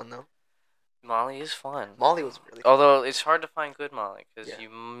 Molly was fun though. Molly is fun. Molly was really fun. Although it's hard to find good Molly because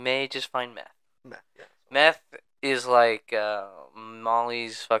you may just find meth. Yeah. Meth is like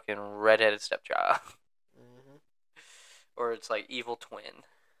Molly's fucking redheaded stepchild. Mm-hmm. Or it's like evil twin.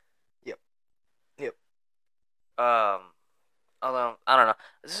 Yep. Although I don't know.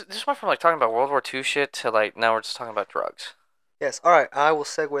 This went from like talking about World War II shit to like now we're just talking about drugs. Yes. All right. I will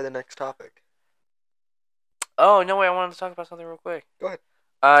segue the next topic. Oh no way! I wanted to talk about something real quick. Go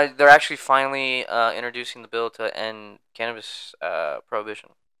ahead. They're actually finally introducing the bill to end cannabis prohibition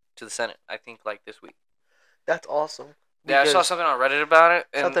to the Senate. I think like this week. That's awesome. Yeah, I saw something on Reddit about it.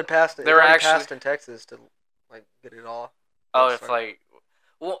 And something passed. They were actually passed in Texas to like get it all. Oh, if like,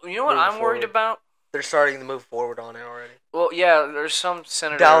 well, you know what I'm worried about? They're starting to move forward on it already. Well, yeah, there's some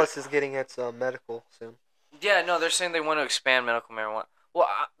senator. Dallas is getting its medical soon. Yeah, no, they're saying they want to expand medical marijuana. Well,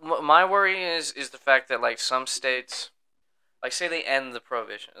 my worry is the fact that like some states, like say they end the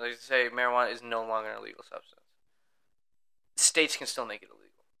prohibition, like say marijuana is no longer an illegal substance. States can still make it illegal.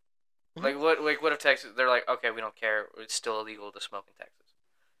 Mm-hmm. Like what if Texas? They're like, okay, we don't care. It's still illegal to smoke in Texas.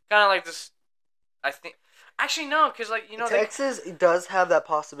 Kind of like this. I think. Actually, no, because like Texas does have that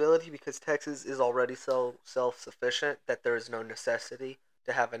possibility because Texas is already so self-sufficient that there is no necessity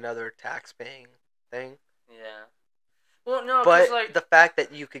to have another tax-paying thing. Yeah. Well, no, but like, the fact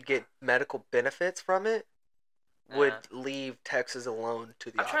that you could get medical benefits from it would leave Texas alone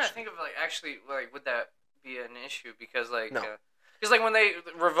to the option. I'm trying to think of like actually like would that be an issue because like because like when they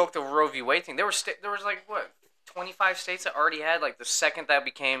revoked the Roe v. Wade thing, there was like what 25 states that already had like the second that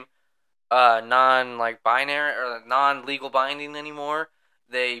became non like binary or non legal binding anymore,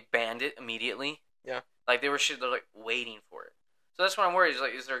 they banned it immediately. Yeah. Like they're like waiting for it. So that's what I'm worried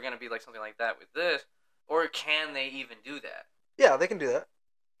is there gonna be like something like that with this, or can they even do that? Yeah, they can do that.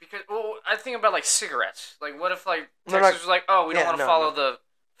 Because I think about like cigarettes. Like what if like Texas was like, oh, we don't want to follow the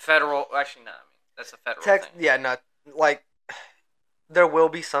federal. Actually, no. I mean that's the federal thing. Yeah, not like there will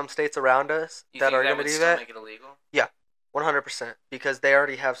be some states around us that are going to do that. Make it illegal? Yeah. 100%, because they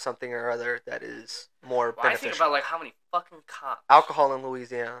already have something or other that is more beneficial. I think about like how many fucking cops. Alcohol in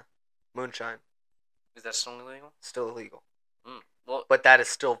Louisiana, moonshine. Is that still illegal? Still illegal. Well, but that is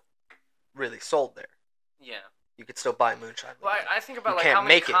still really sold there. Yeah. You could still buy moonshine. Well, I think about like how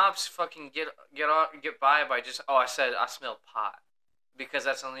many cops fucking get by just I smell pot because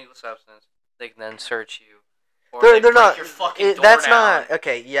that's an illegal substance. They can then search you. Or they're not. Your fucking door that's down. not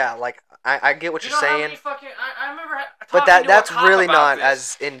okay. Yeah, like I get what you're saying. I remember but that's really not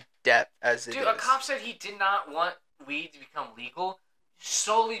as in depth as it is. Dude, a cop said he did not want weed to become legal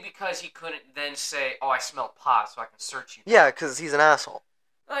solely because he couldn't then say, "Oh, I smell pot, so I can search you." Yeah, because he's an asshole.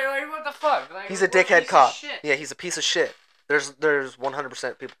 Like what the fuck? Like, he's a dickhead cop. Yeah, he's a piece of shit. There's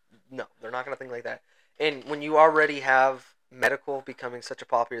 100% people. No, they're not gonna think like that. And when you already have medical becoming such a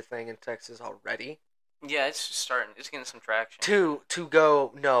popular thing in Texas already. Yeah, it's just starting. It's getting some traction. To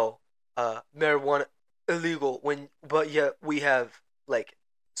go marijuana illegal but yet we have like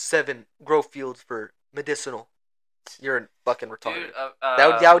 7 grow fields for medicinal. You're fucking retarded. Dude,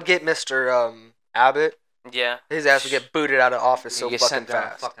 that would get Mr. Abbott. Yeah. His ass would get booted out of office so fucking sent down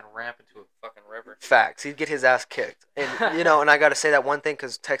fast. A fucking ramp into a fucking river. Facts. He'd get his ass kicked. And and I got to say that one thing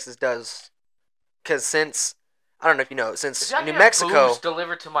because Texas does. Because since I don't know if you know, since New Mexico booze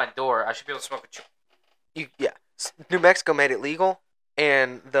delivered to my door, I should be able to smoke a joint. New Mexico made it legal,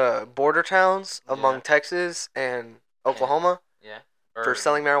 and the border towns among Texas and Oklahoma for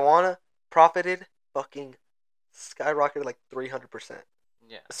selling marijuana profited fucking skyrocketed like 300%.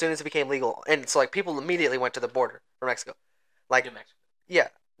 Yeah. As soon as it became legal, and so like people immediately went to the border for Mexico, like New Mexico. yeah,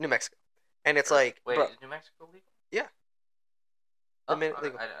 New Mexico, and it's Wait, bro, is New Mexico legal? yeah, Oh, they made it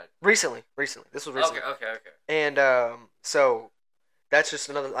legal. I, Recently, this was recently. okay. And so that's just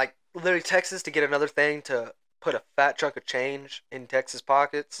another like literally Texas to get another thing to put a fat chunk of change in Texas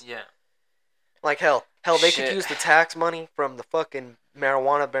pockets. Yeah. Like hell, they Shit. could use the tax money from the fucking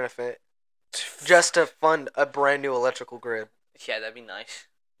marijuana benefit just to fund a brand new electrical grid. Yeah, that'd be nice.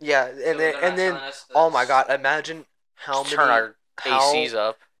 Yeah, and then oh my god, imagine how many turn our ACs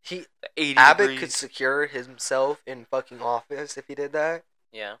up. He 80 Abbott degrees. could secure himself in fucking office if he did that.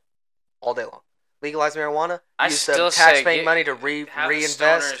 Yeah. All day long. Legalize marijuana. I use still some say taxpaying money to have reinvest the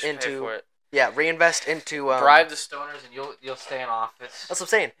stoners into. pay for it. Yeah, reinvest into. Bribe the stoners and you'll stay in office. That's what I'm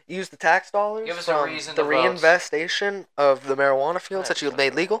saying. Use the tax dollars Give us a from reason the to vote. reinvestation of the marijuana fields that you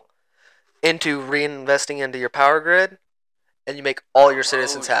made legal into reinvesting into your power grid, and you make all your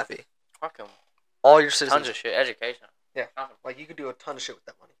citizens happy. Fuck them. All your citizens. Tons of shit. Education. Yeah. Like you could do a ton of shit with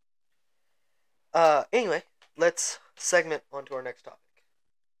that money. Anyway, let's segment onto our next topic.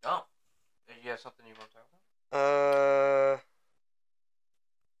 Oh. You have something you want to talk about?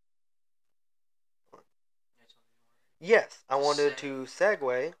 Yes, I wanted to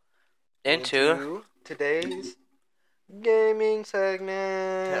segue into today's gaming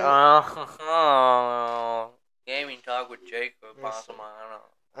segment. Gaming talk with Jacob. Yes, Awesome. I don't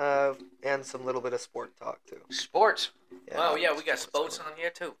know. And some little bit of sport talk too. Sports. Yeah, Oh yeah, we got sports on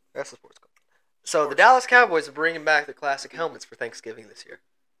here too. That's the sports. So the Dallas Cowboys are bringing back the classic helmets for Thanksgiving this year.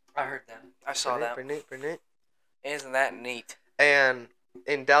 I heard that. I saw that. Pretty neat. Isn't that neat? And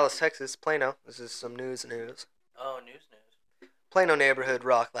in Dallas, Texas, Plano, this is some news. Oh, news. Plano neighborhood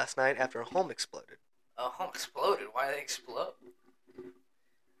rocked last night after a home exploded. A home exploded. Why did they explode?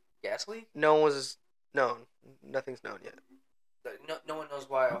 Gas leak? No one was known. Nothing's known yet. No one knows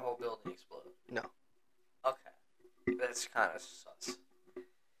why a whole building exploded. No. Okay. That's kind of sus.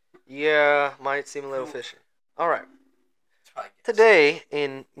 Yeah, might seem a little fishy. All right. Today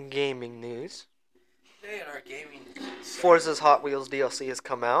in gaming news, in our gaming Forza's Hot Wheels DLC has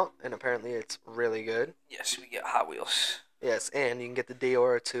come out, and apparently it's really good. Yes, we get Hot Wheels. Yes, and you can get the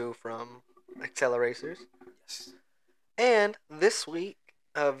Diora 2 from Acceleracers. Yes. And this week,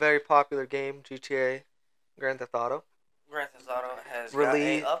 a very popular game, GTA Grand Theft Auto. Grand Theft Auto has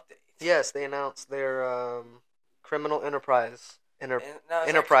Released, got an update. Yes, they announced their Criminal Enterprise.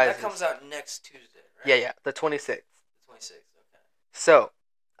 Enterprises. That comes out next Tuesday, right? Yeah, the 26th. The 26th, okay. So,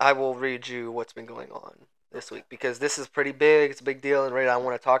 I will read you what's been going on this week, because this is pretty big. It's a big deal, and the reason I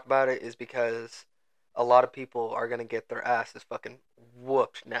want to talk about it is because a lot of people are going to get their asses fucking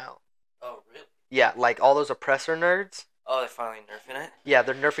whooped now. Oh, really? Yeah, like all those oppressor nerds. Oh, they're finally nerfing it? Yeah,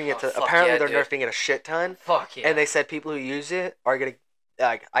 they're nerfing it apparently they're nerfing it a shit ton. Fuck yeah. And they said people who use it are going to,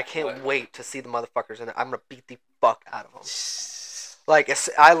 like, I can't wait to see the motherfuckers in it. I'm going to beat the fuck out of them. Like,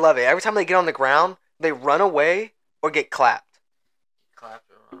 I love it. Every time they get on the ground, they run away or get clapped. Clapped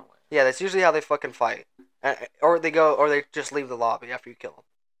or run away. Yeah, that's usually how they fucking fight. Or they just leave the lobby after you kill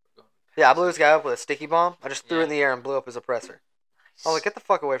them. Yeah, I blew this guy up with a sticky bomb. I just threw it in the air and blew up his oppressor. Nice. I was like, get the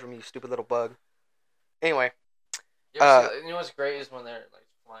fuck away from me, you stupid little bug. Anyway. You know what's great is when they're like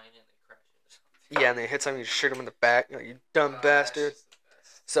flying and they crash into something. Yeah, and they hit something, you shoot them in the back. You dumb bastard.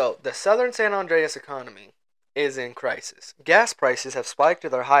 So, the southern San Andreas economy is in crisis. Gas prices have spiked to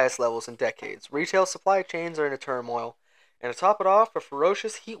their highest levels in decades. Retail supply chains are in a turmoil. And to top it off, a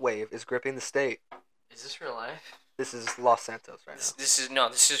ferocious heat wave is gripping the state. Is this real life? This is Los Santos right now.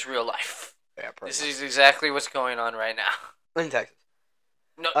 This is real life. Yeah, probably. This is exactly what's going on right now. In Texas.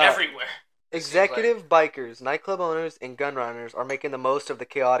 No, everywhere. Executive bikers, nightclub owners, and gun runners are making the most of the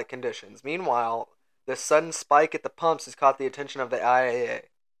chaotic conditions. Meanwhile, the sudden spike at the pumps has caught the attention of the IAA.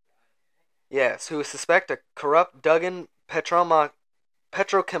 Yes, who suspect a corrupt Duggan petrochemical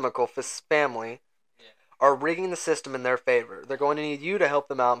family are rigging the system in their favor. They're going to need you to help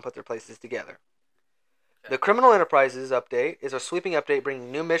them out and put their places together. The Criminal Enterprises update is a sweeping update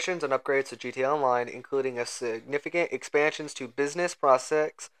bringing new missions and upgrades to GTA Online, including a significant expansions to business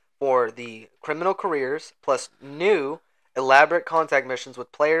process for the criminal careers, plus new elaborate contact missions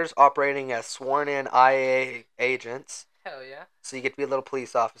with players operating as sworn-in IAA agents. Hell yeah. So you get to be a little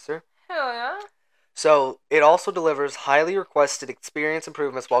police officer. Hell yeah. So it also delivers highly requested experience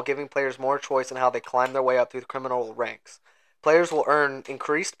improvements while giving players more choice in how they climb their way up through the criminal ranks. Players will earn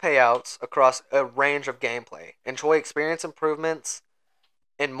increased payouts across a range of gameplay, enjoy experience improvements,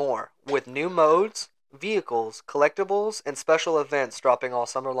 and more, with new modes, vehicles, collectibles, and special events dropping all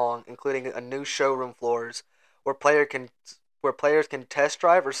summer long, including a new showroom floors where where players can test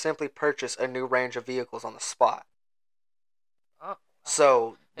drive or simply purchase a new range of vehicles on the spot. Oh.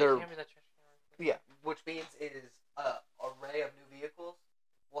 So Hey, they're hand me that trash can. yeah, which means it is an array of new vehicles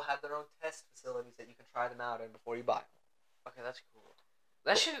will have their own test facilities that you can try them out in before you buy them. Okay, that's cool.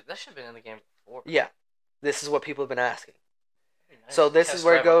 That should have been in the game before. Yeah, this is what people have been asking. Nice. So this is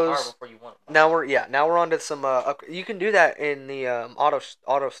where it goes. Now we're on to some. You can do that in the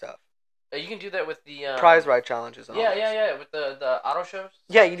auto stuff. You can do that with the prize ride challenges. And yeah, with the auto shows.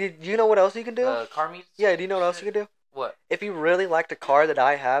 Yeah, you did. You know what else you can do? Car meets. Yeah, do you know what else you can do? What? If you really liked a car that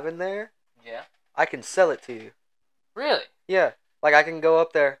I have in there, yeah, I can sell it to you. Really? Yeah, like I can go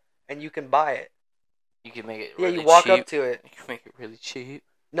up there and you can buy it. You can make it. Yeah, really you walk cheap. up to it. You can make it really cheap.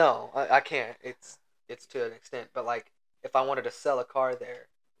 No, I can't. It's to an extent, but like if I wanted to sell a car there.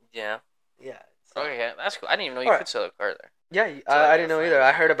 Yeah. Yeah. Okay, that's cool. I didn't even know you could sell a car there. Yeah, I didn't know either.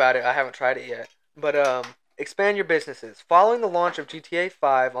 I heard about it. I haven't tried it yet. But expand your businesses. Following the launch of GTA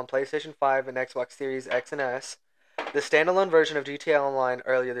 5 on PlayStation 5 and Xbox Series X and S, the standalone version of GTA Online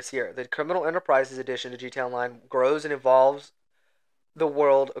earlier this year, the Criminal Enterprises edition to GTA Online grows and evolves the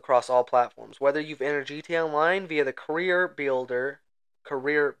world across all platforms. Whether you've entered GTA Online via the Career Builder,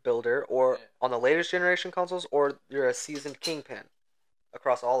 or on the latest generation consoles, or you're a seasoned kingpin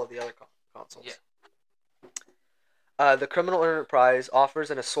across all of the other consoles. Yeah. The Criminal Enterprise offers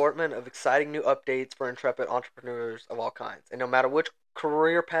an assortment of exciting new updates for intrepid entrepreneurs of all kinds. And no matter which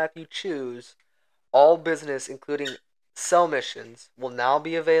career path you choose, all business, including sell missions, will now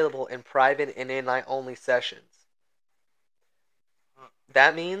be available in private and invite-only sessions.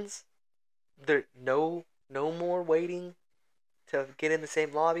 That means there no more waiting to get in the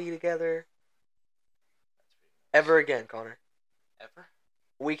same lobby together ever again, Connor. Ever?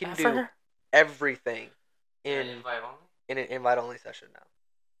 We can do everything in an invite-only session now.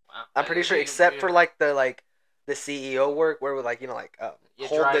 Wow. I'm pretty sure, except for like the CEO work, where we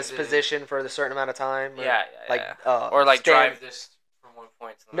hold this position for a certain amount of time. Or, or drive this from one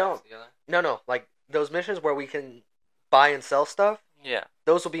point to the next. No. Like those missions where we can buy and sell stuff. Yeah.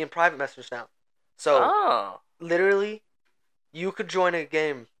 Those will be in private message now. So literally, you could join a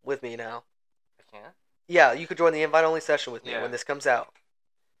game with me now. I can? Yeah, you could join the invite-only session with me when this comes out.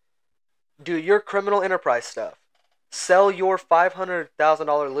 Do your criminal enterprise stuff. Sell your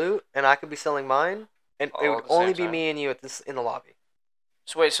 $500,000 loot, and I could be selling mine, and it would only be me and you in the lobby.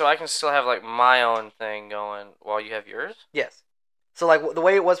 So wait, so I can still have like my own thing going while you have yours? Yes. So like the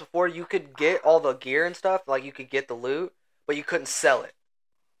way it was before, you could get all the gear and stuff, like you could get the loot, but you couldn't sell it.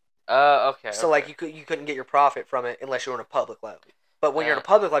 Okay. So like you couldn't get your profit from it unless you were in a public lobby. But when you're in a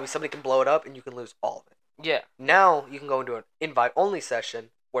public lobby, somebody can blow it up and you can lose all of it. Yeah. Now you can go into an invite-only session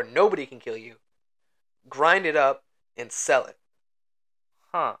where nobody can kill you, grind it up, and sell it.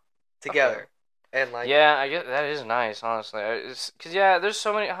 Huh. Together. Okay. And like. Yeah, I guess that is nice, honestly. Because there's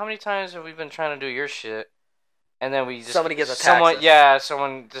so many. How many times have we been trying to do your shit, and then we just somebody gets attacked.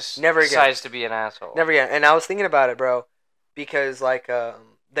 Someone just Never decides to be an asshole. Never again. And I was thinking about it, bro, because like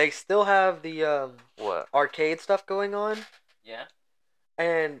they still have the what arcade stuff going on. Yeah.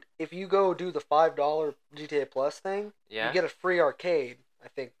 And if you go do the $5 GTA Plus thing, you get a free arcade. I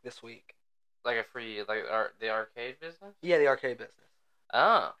think this week. Like a free the arcade business. Yeah, the arcade business.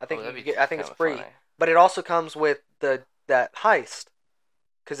 Oh. I think I think it's free, but it also comes with that heist,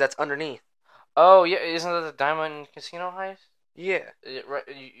 because that's underneath. Oh yeah, isn't that the Diamond Casino heist? Yeah.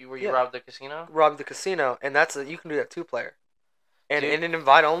 Where you robbed the casino? Robbed the casino, and you can do that 2-player. And in an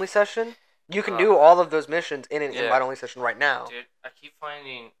invite-only session, you can do all of those missions in an invite-only session right now. Dude, I keep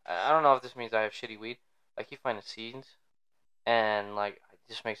finding... I don't know if this means I have shitty weed. I keep finding seeds, and like it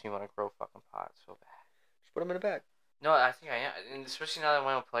just makes me want to grow fucking pot so bad. Just put them in a bag. No, I think I am, and especially now that I'm in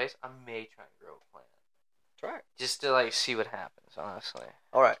my own place, I may try and grow a plant. Try it. Just to like see what happens, honestly.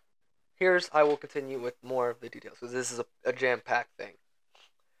 All right. I will continue with more of the details, because this is a jam-packed thing.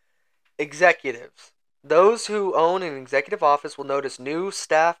 Executives. Those who own an executive office will notice new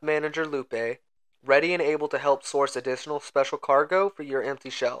staff manager Lupe, ready and able to help source additional special cargo for your empty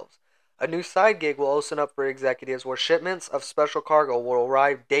shelves. A new side gig will open up for executives where shipments of special cargo will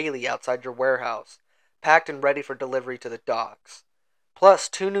arrive daily outside your warehouse, packed and ready for delivery to the docks. Plus,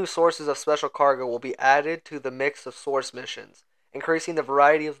 2 new sources of special cargo will be added to the mix of source missions, increasing the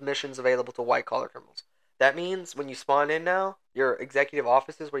variety of missions available to white-collar criminals. That means when you spawn in now, your executive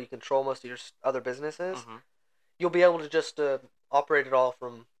offices where you control most of your other businesses, you'll be able to just operate it all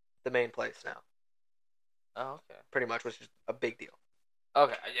from the main place now. Oh, okay. Pretty much, which is a big deal.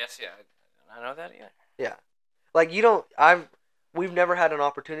 Okay, yes, yeah. I don't know that either. Yeah. Like, we've never had an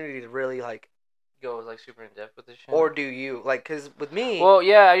opportunity to really, like... Go, like, super in-depth with this shit? Or do you? Like, because with me... Well,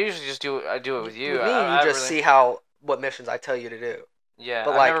 yeah, I usually just do it with you. With me, you just see how what missions I tell you to do. Yeah,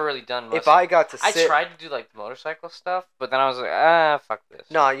 But, I've like, never really done much. If I got to I sit... tried to do, like, the motorcycle stuff, but then I was like, fuck this.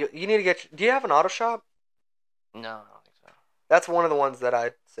 No, you need to get... Do you have an auto shop? No, I don't think so. That's one of the ones that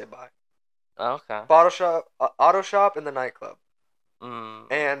I'd say buy. Oh, okay. Auto shop and the nightclub.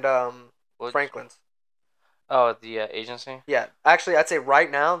 And Franklin's. Oh, the agency? Yeah. Actually, I'd say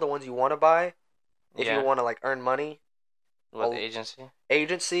right now, the ones you want to buy, if Yeah. you want to, like, earn money, What, the agency?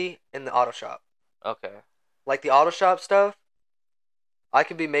 agency and the auto shop. Okay. Like, the auto shop stuff, I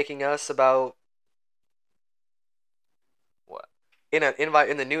could be making us about... What? In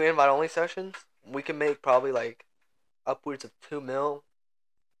the new invite only sessions, we can make probably, like, upwards of $2 million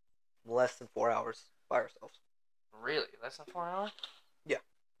less than 4 hours by ourselves. Really? Less than 4 hours? Yeah.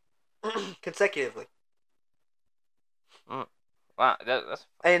 Consecutively. Wow, that's...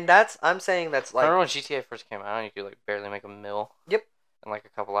 And I'm saying that's like... Remember when GTA first came out and you could, like, barely make $1 million? Yep. In, like, a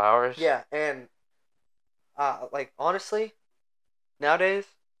couple hours? Yeah, and, like, honestly, nowadays,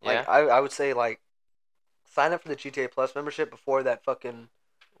 like, Yeah. I would say, like, sign up for the GTA Plus membership before that fucking...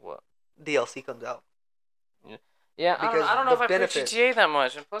 What? DLC comes out. Yeah, Because I don't know the if I play benefit- GTA that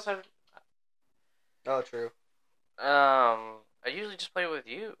much, and plus Oh, true. I usually just play with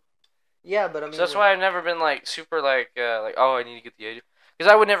you. Yeah, but I mean... So that's why I've never been, like, super, like, oh, I need to get the agent.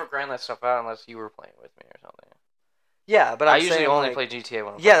 Because I would never grind that stuff out unless you were playing with me or something. Yeah, but I I'm usually saying, only like... play GTA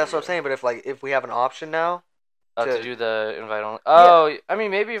when I'm Yeah, playing that's what I'm with saying, but if we have an option now... you. To do the invite only. Oh, I mean,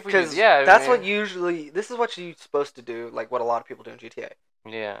 maybe if we Because do, yeah. that's what usually... This is what you're supposed to do, like what a lot of people do in GTA.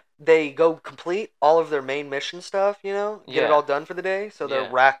 Yeah. They go complete all of their main mission stuff, you know? Get it Yeah. all done for the day, so they're Yeah.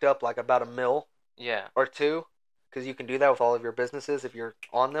 racked up like about $1 million Yeah. or $2 million. Because you can do that with all of your businesses if you're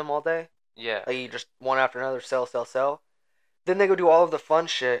on them all day. Yeah. Like you just one after another sell. Then they go do all of the fun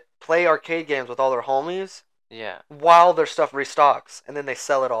shit, play arcade games with all their homies Yeah. while their stuff restocks, and then they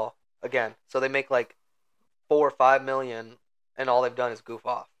sell it all again. So they make like 4 or 5 million, and all they've done is goof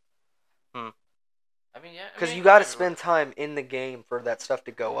off. I mean, yeah. Because you got to spend time in the game for that stuff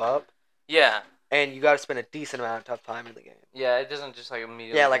to go up, Yeah. and you got to spend a decent amount of time in the game. Yeah, it doesn't just, like,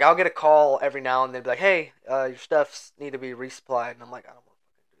 immediately. Yeah, like I'll get a call every now and then, be like, "Hey, your stuffs need to be resupplied," and I'm like, "I don't want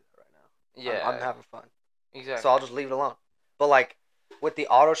to do that right now. Yeah. I'm having fun." Exactly. So I'll just leave it alone. But like with the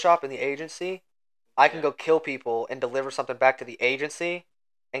auto shop and the agency, I can go kill people and deliver something back to the agency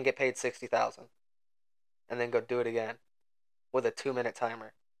and get paid $60,000, and then go do it again with a 2-minute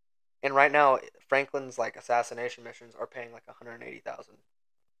timer. And right now, Franklin's like assassination missions are paying like $180,000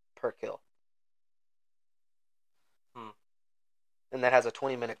 per kill. And that has a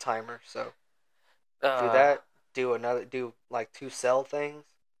 20-minute timer. So do that. Do like 2 cell things.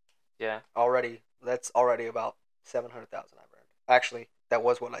 Yeah. That's already about 700,000 I've earned. Actually, that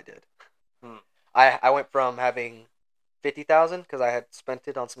was what I did. Hmm. I went from having 50,000 because I had spent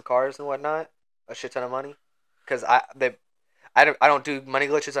it on some cars and whatnot, a shit ton of money, because I don't do money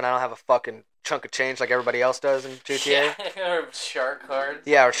glitches and I don't have a fucking chunk of change like everybody else does in GTA. Yeah, or shark cards.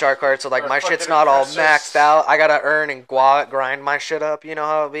 Yeah, or shark cards. So like Or my shit's fucking not all impressors. maxed out. I gotta earn and grind my shit up. You know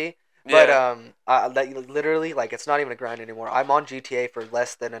how it be. Yeah. But literally, like, it's not even a grind anymore. I'm on GTA for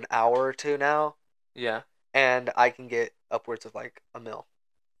less than an hour or two now, Yeah. and I can get upwards of like $1 million.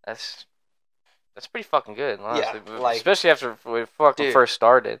 That's pretty fucking good, honestly. Yeah, like- especially after we fucking Dude. first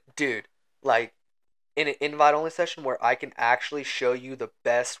started. Dude, like, in an invite-only session where I can actually show you the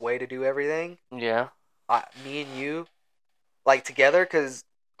best way to do everything, Yeah. me and you, like, together, because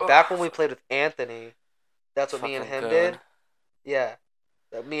back when we played with Anthony, that's what me and Fucking him good. did. Yeah.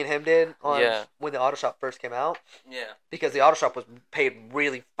 That me and him did Yeah. when the auto shop first came out, Yeah. because the auto shop was paid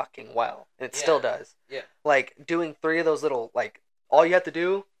really fucking well, and it still Yeah. does. Yeah. Like, doing 3 of those little, like, all you have to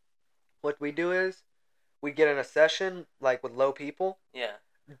do, what we do is, we get in a session, like, with low people, Yeah.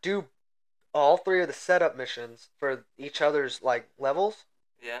 do all 3 of the setup missions for each other's, like, levels,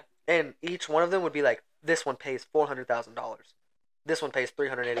 Yeah. and each one of them would be like, this one pays $400,000. This one pays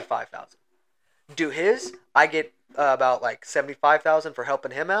 $385,000. Do his, I get about like $75,000 for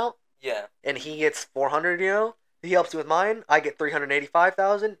helping him out, Yeah. and he gets $400,000. You know, he helps me with mine. I get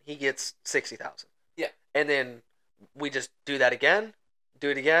 $385,000. He gets $60,000. Yeah. And then we just do that again, do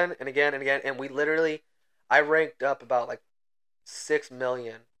it again and again and again, and we literally, I ranked up about like 6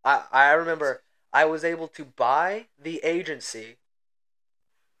 million. I remember I was able to buy the agency.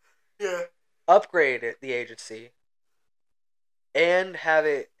 Yeah. Upgrade it, the agency, and have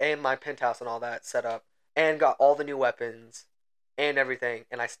it and my penthouse and all that set up, and got all the new weapons and everything,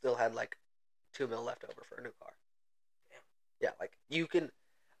 and I still had like $2 million left over for a new car. Yeah, like you can,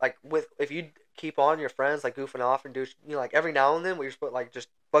 like if you keep on your friends like goofing off and do, you know, like every now and then we just like just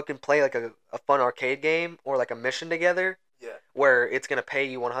fucking play like a fun arcade game or like a mission together. Yeah. Where it's gonna pay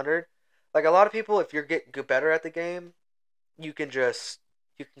you 100. Like, a lot of people, if you're getting better at the game, you can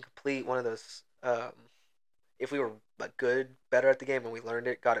complete one of those. If we were like better at the game, and we learned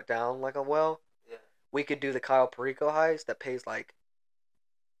it, got it down like Yeah. we could do the Kyle Perico heist that pays like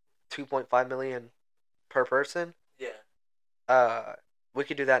 $2.5 million per person. Yeah. We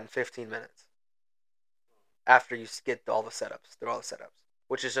could do that in 15 minutes. After you get through all the setups,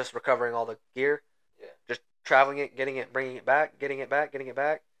 which is just recovering all the gear. Yeah. Just traveling it, getting it, bringing it back, getting it back.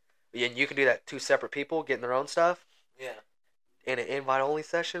 And you can do that 2 separate people getting their own stuff. Yeah. In an invite-only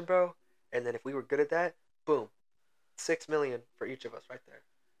session, bro. And then if we were good at that, boom, $6 million for each of us right there.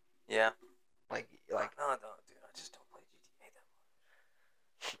 Yeah. Like no, dude. I just don't play GTA that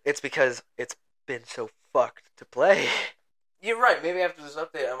much. It's because it's been so fucked to play. You're right. Maybe after this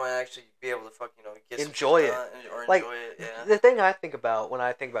update, I might actually be able to get enjoy it. Enjoy it. Yeah. The thing I think about when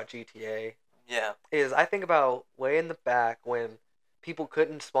I think about GTA, yeah, is I think about way in the back when people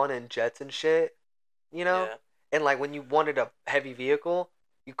couldn't spawn in jets and shit, you know? Yeah. And like when you wanted a heavy vehicle,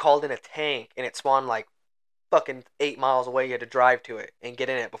 you called in a tank and it spawned like fucking 8 miles away. You had to drive to it and get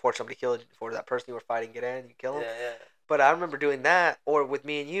in it before somebody killed you, before that person you were fighting get in, you kill them. Yeah. But I remember doing that, or with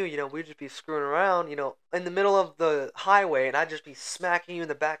me and you, we'd just be screwing around, in the middle of the highway, and I'd just be smacking you in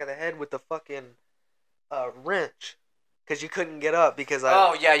the back of the head with the fucking wrench, because you couldn't get up because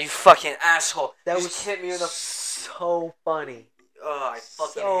Oh yeah, you fucking asshole! That you was just hit me in the. So funny. Oh, I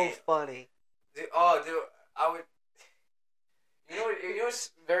fucking so hate. Funny. Dude, I would. You know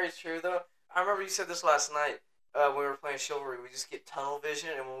what's very true though. I remember you said this last night when we were playing Chivalry. We just get tunnel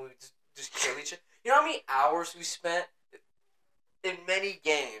vision, and when we just kill each other. You know how many hours we spent in many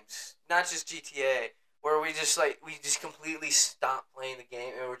games, not just GTA, where we just completely stopped playing the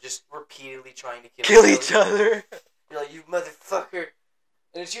game and we're just repeatedly trying to kill each other. You're like, you motherfucker.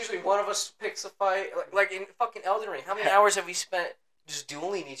 And it's usually one of us picks a fight. Like in fucking Elden Ring. How many hours have we spent just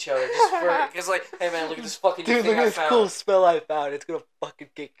dueling each other? Because hey man, look at this fucking Dude, thing look at I this found. cool spell I found. It's gonna fucking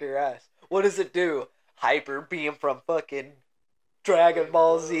kick your ass. What does it do? Hyper beam from fucking Dragon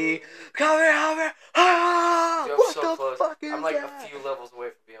Ball Z. Come here. Ah! Dude, I'm what so the close. fuck is I'm like that? a few levels away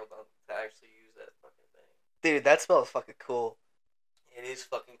from being able to actually use that fucking thing. Dude, that spell is fucking cool. It is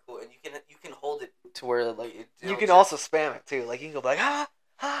fucking cool, and you can hold it to where like you can also spam it too. Like you can go like Well,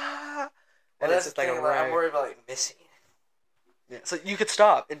 and that's it's just the like thing. a I'm worried about missing. Yeah, so you could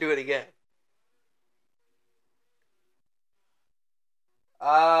stop and do it again.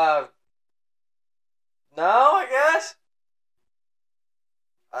 No, I guess.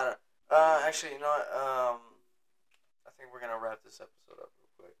 I don't. Actually, you know what? I think we're gonna wrap this episode up real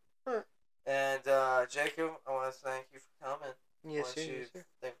quick. Huh. And Jacob, I want to thank you for coming. Yes, sir.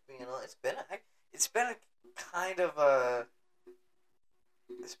 Thank you for being on. It's been a kind of a.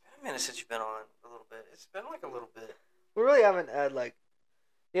 It's been a minute since you've been on a little bit. It's been like a little bit. We really haven't had like,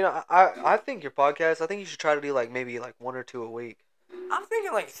 I think your podcast. I think you should try to do like maybe like 1 or 2 a week. I'm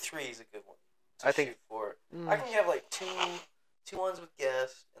thinking like 3 is a good one. I think shoot for. I can have like two ones with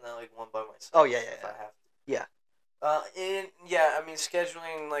guests and then like one by myself. Oh yeah. If I have to. Yeah. I mean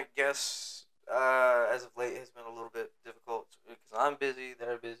scheduling like guests as of late has been a little bit difficult because I'm busy,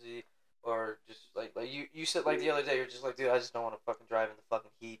 they're busy, or just like you said like the other day you're just like, dude, I just don't want to fucking drive in the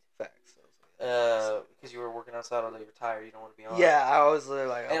fucking heat. Facts. Because you were working outside all day, you're tired, you don't want to be on. Yeah, I was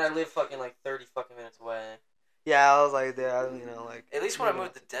like. And I live fucking like 30 fucking minutes away. Yeah, I was like, like. At least when I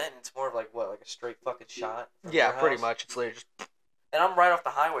moved to Denton, it's more of like a straight fucking shot. Yeah, pretty much. It's literally just. And I'm right off the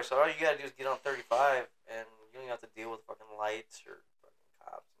highway, so all you gotta do is get on 35, and you don't even have to deal with fucking lights or fucking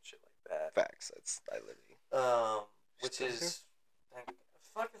cops and shit like that. Facts. I literally. Which is,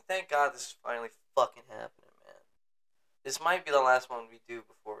 thank God this is finally fucking happening, man. This might be the last one we do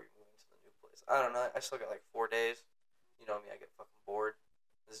before we move into the new place. I don't know. I still got like 4 days. You know me, I get fucking bored.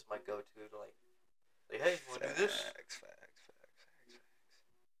 This is my go-to to like, hey, you wanna do this? Facts.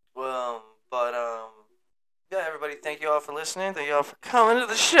 Yeah, everybody, thank you all for listening. Thank you all for coming to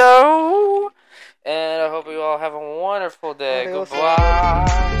the show. And I hope you all have a wonderful day. Adios. Goodbye.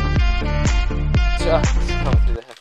 Ciao.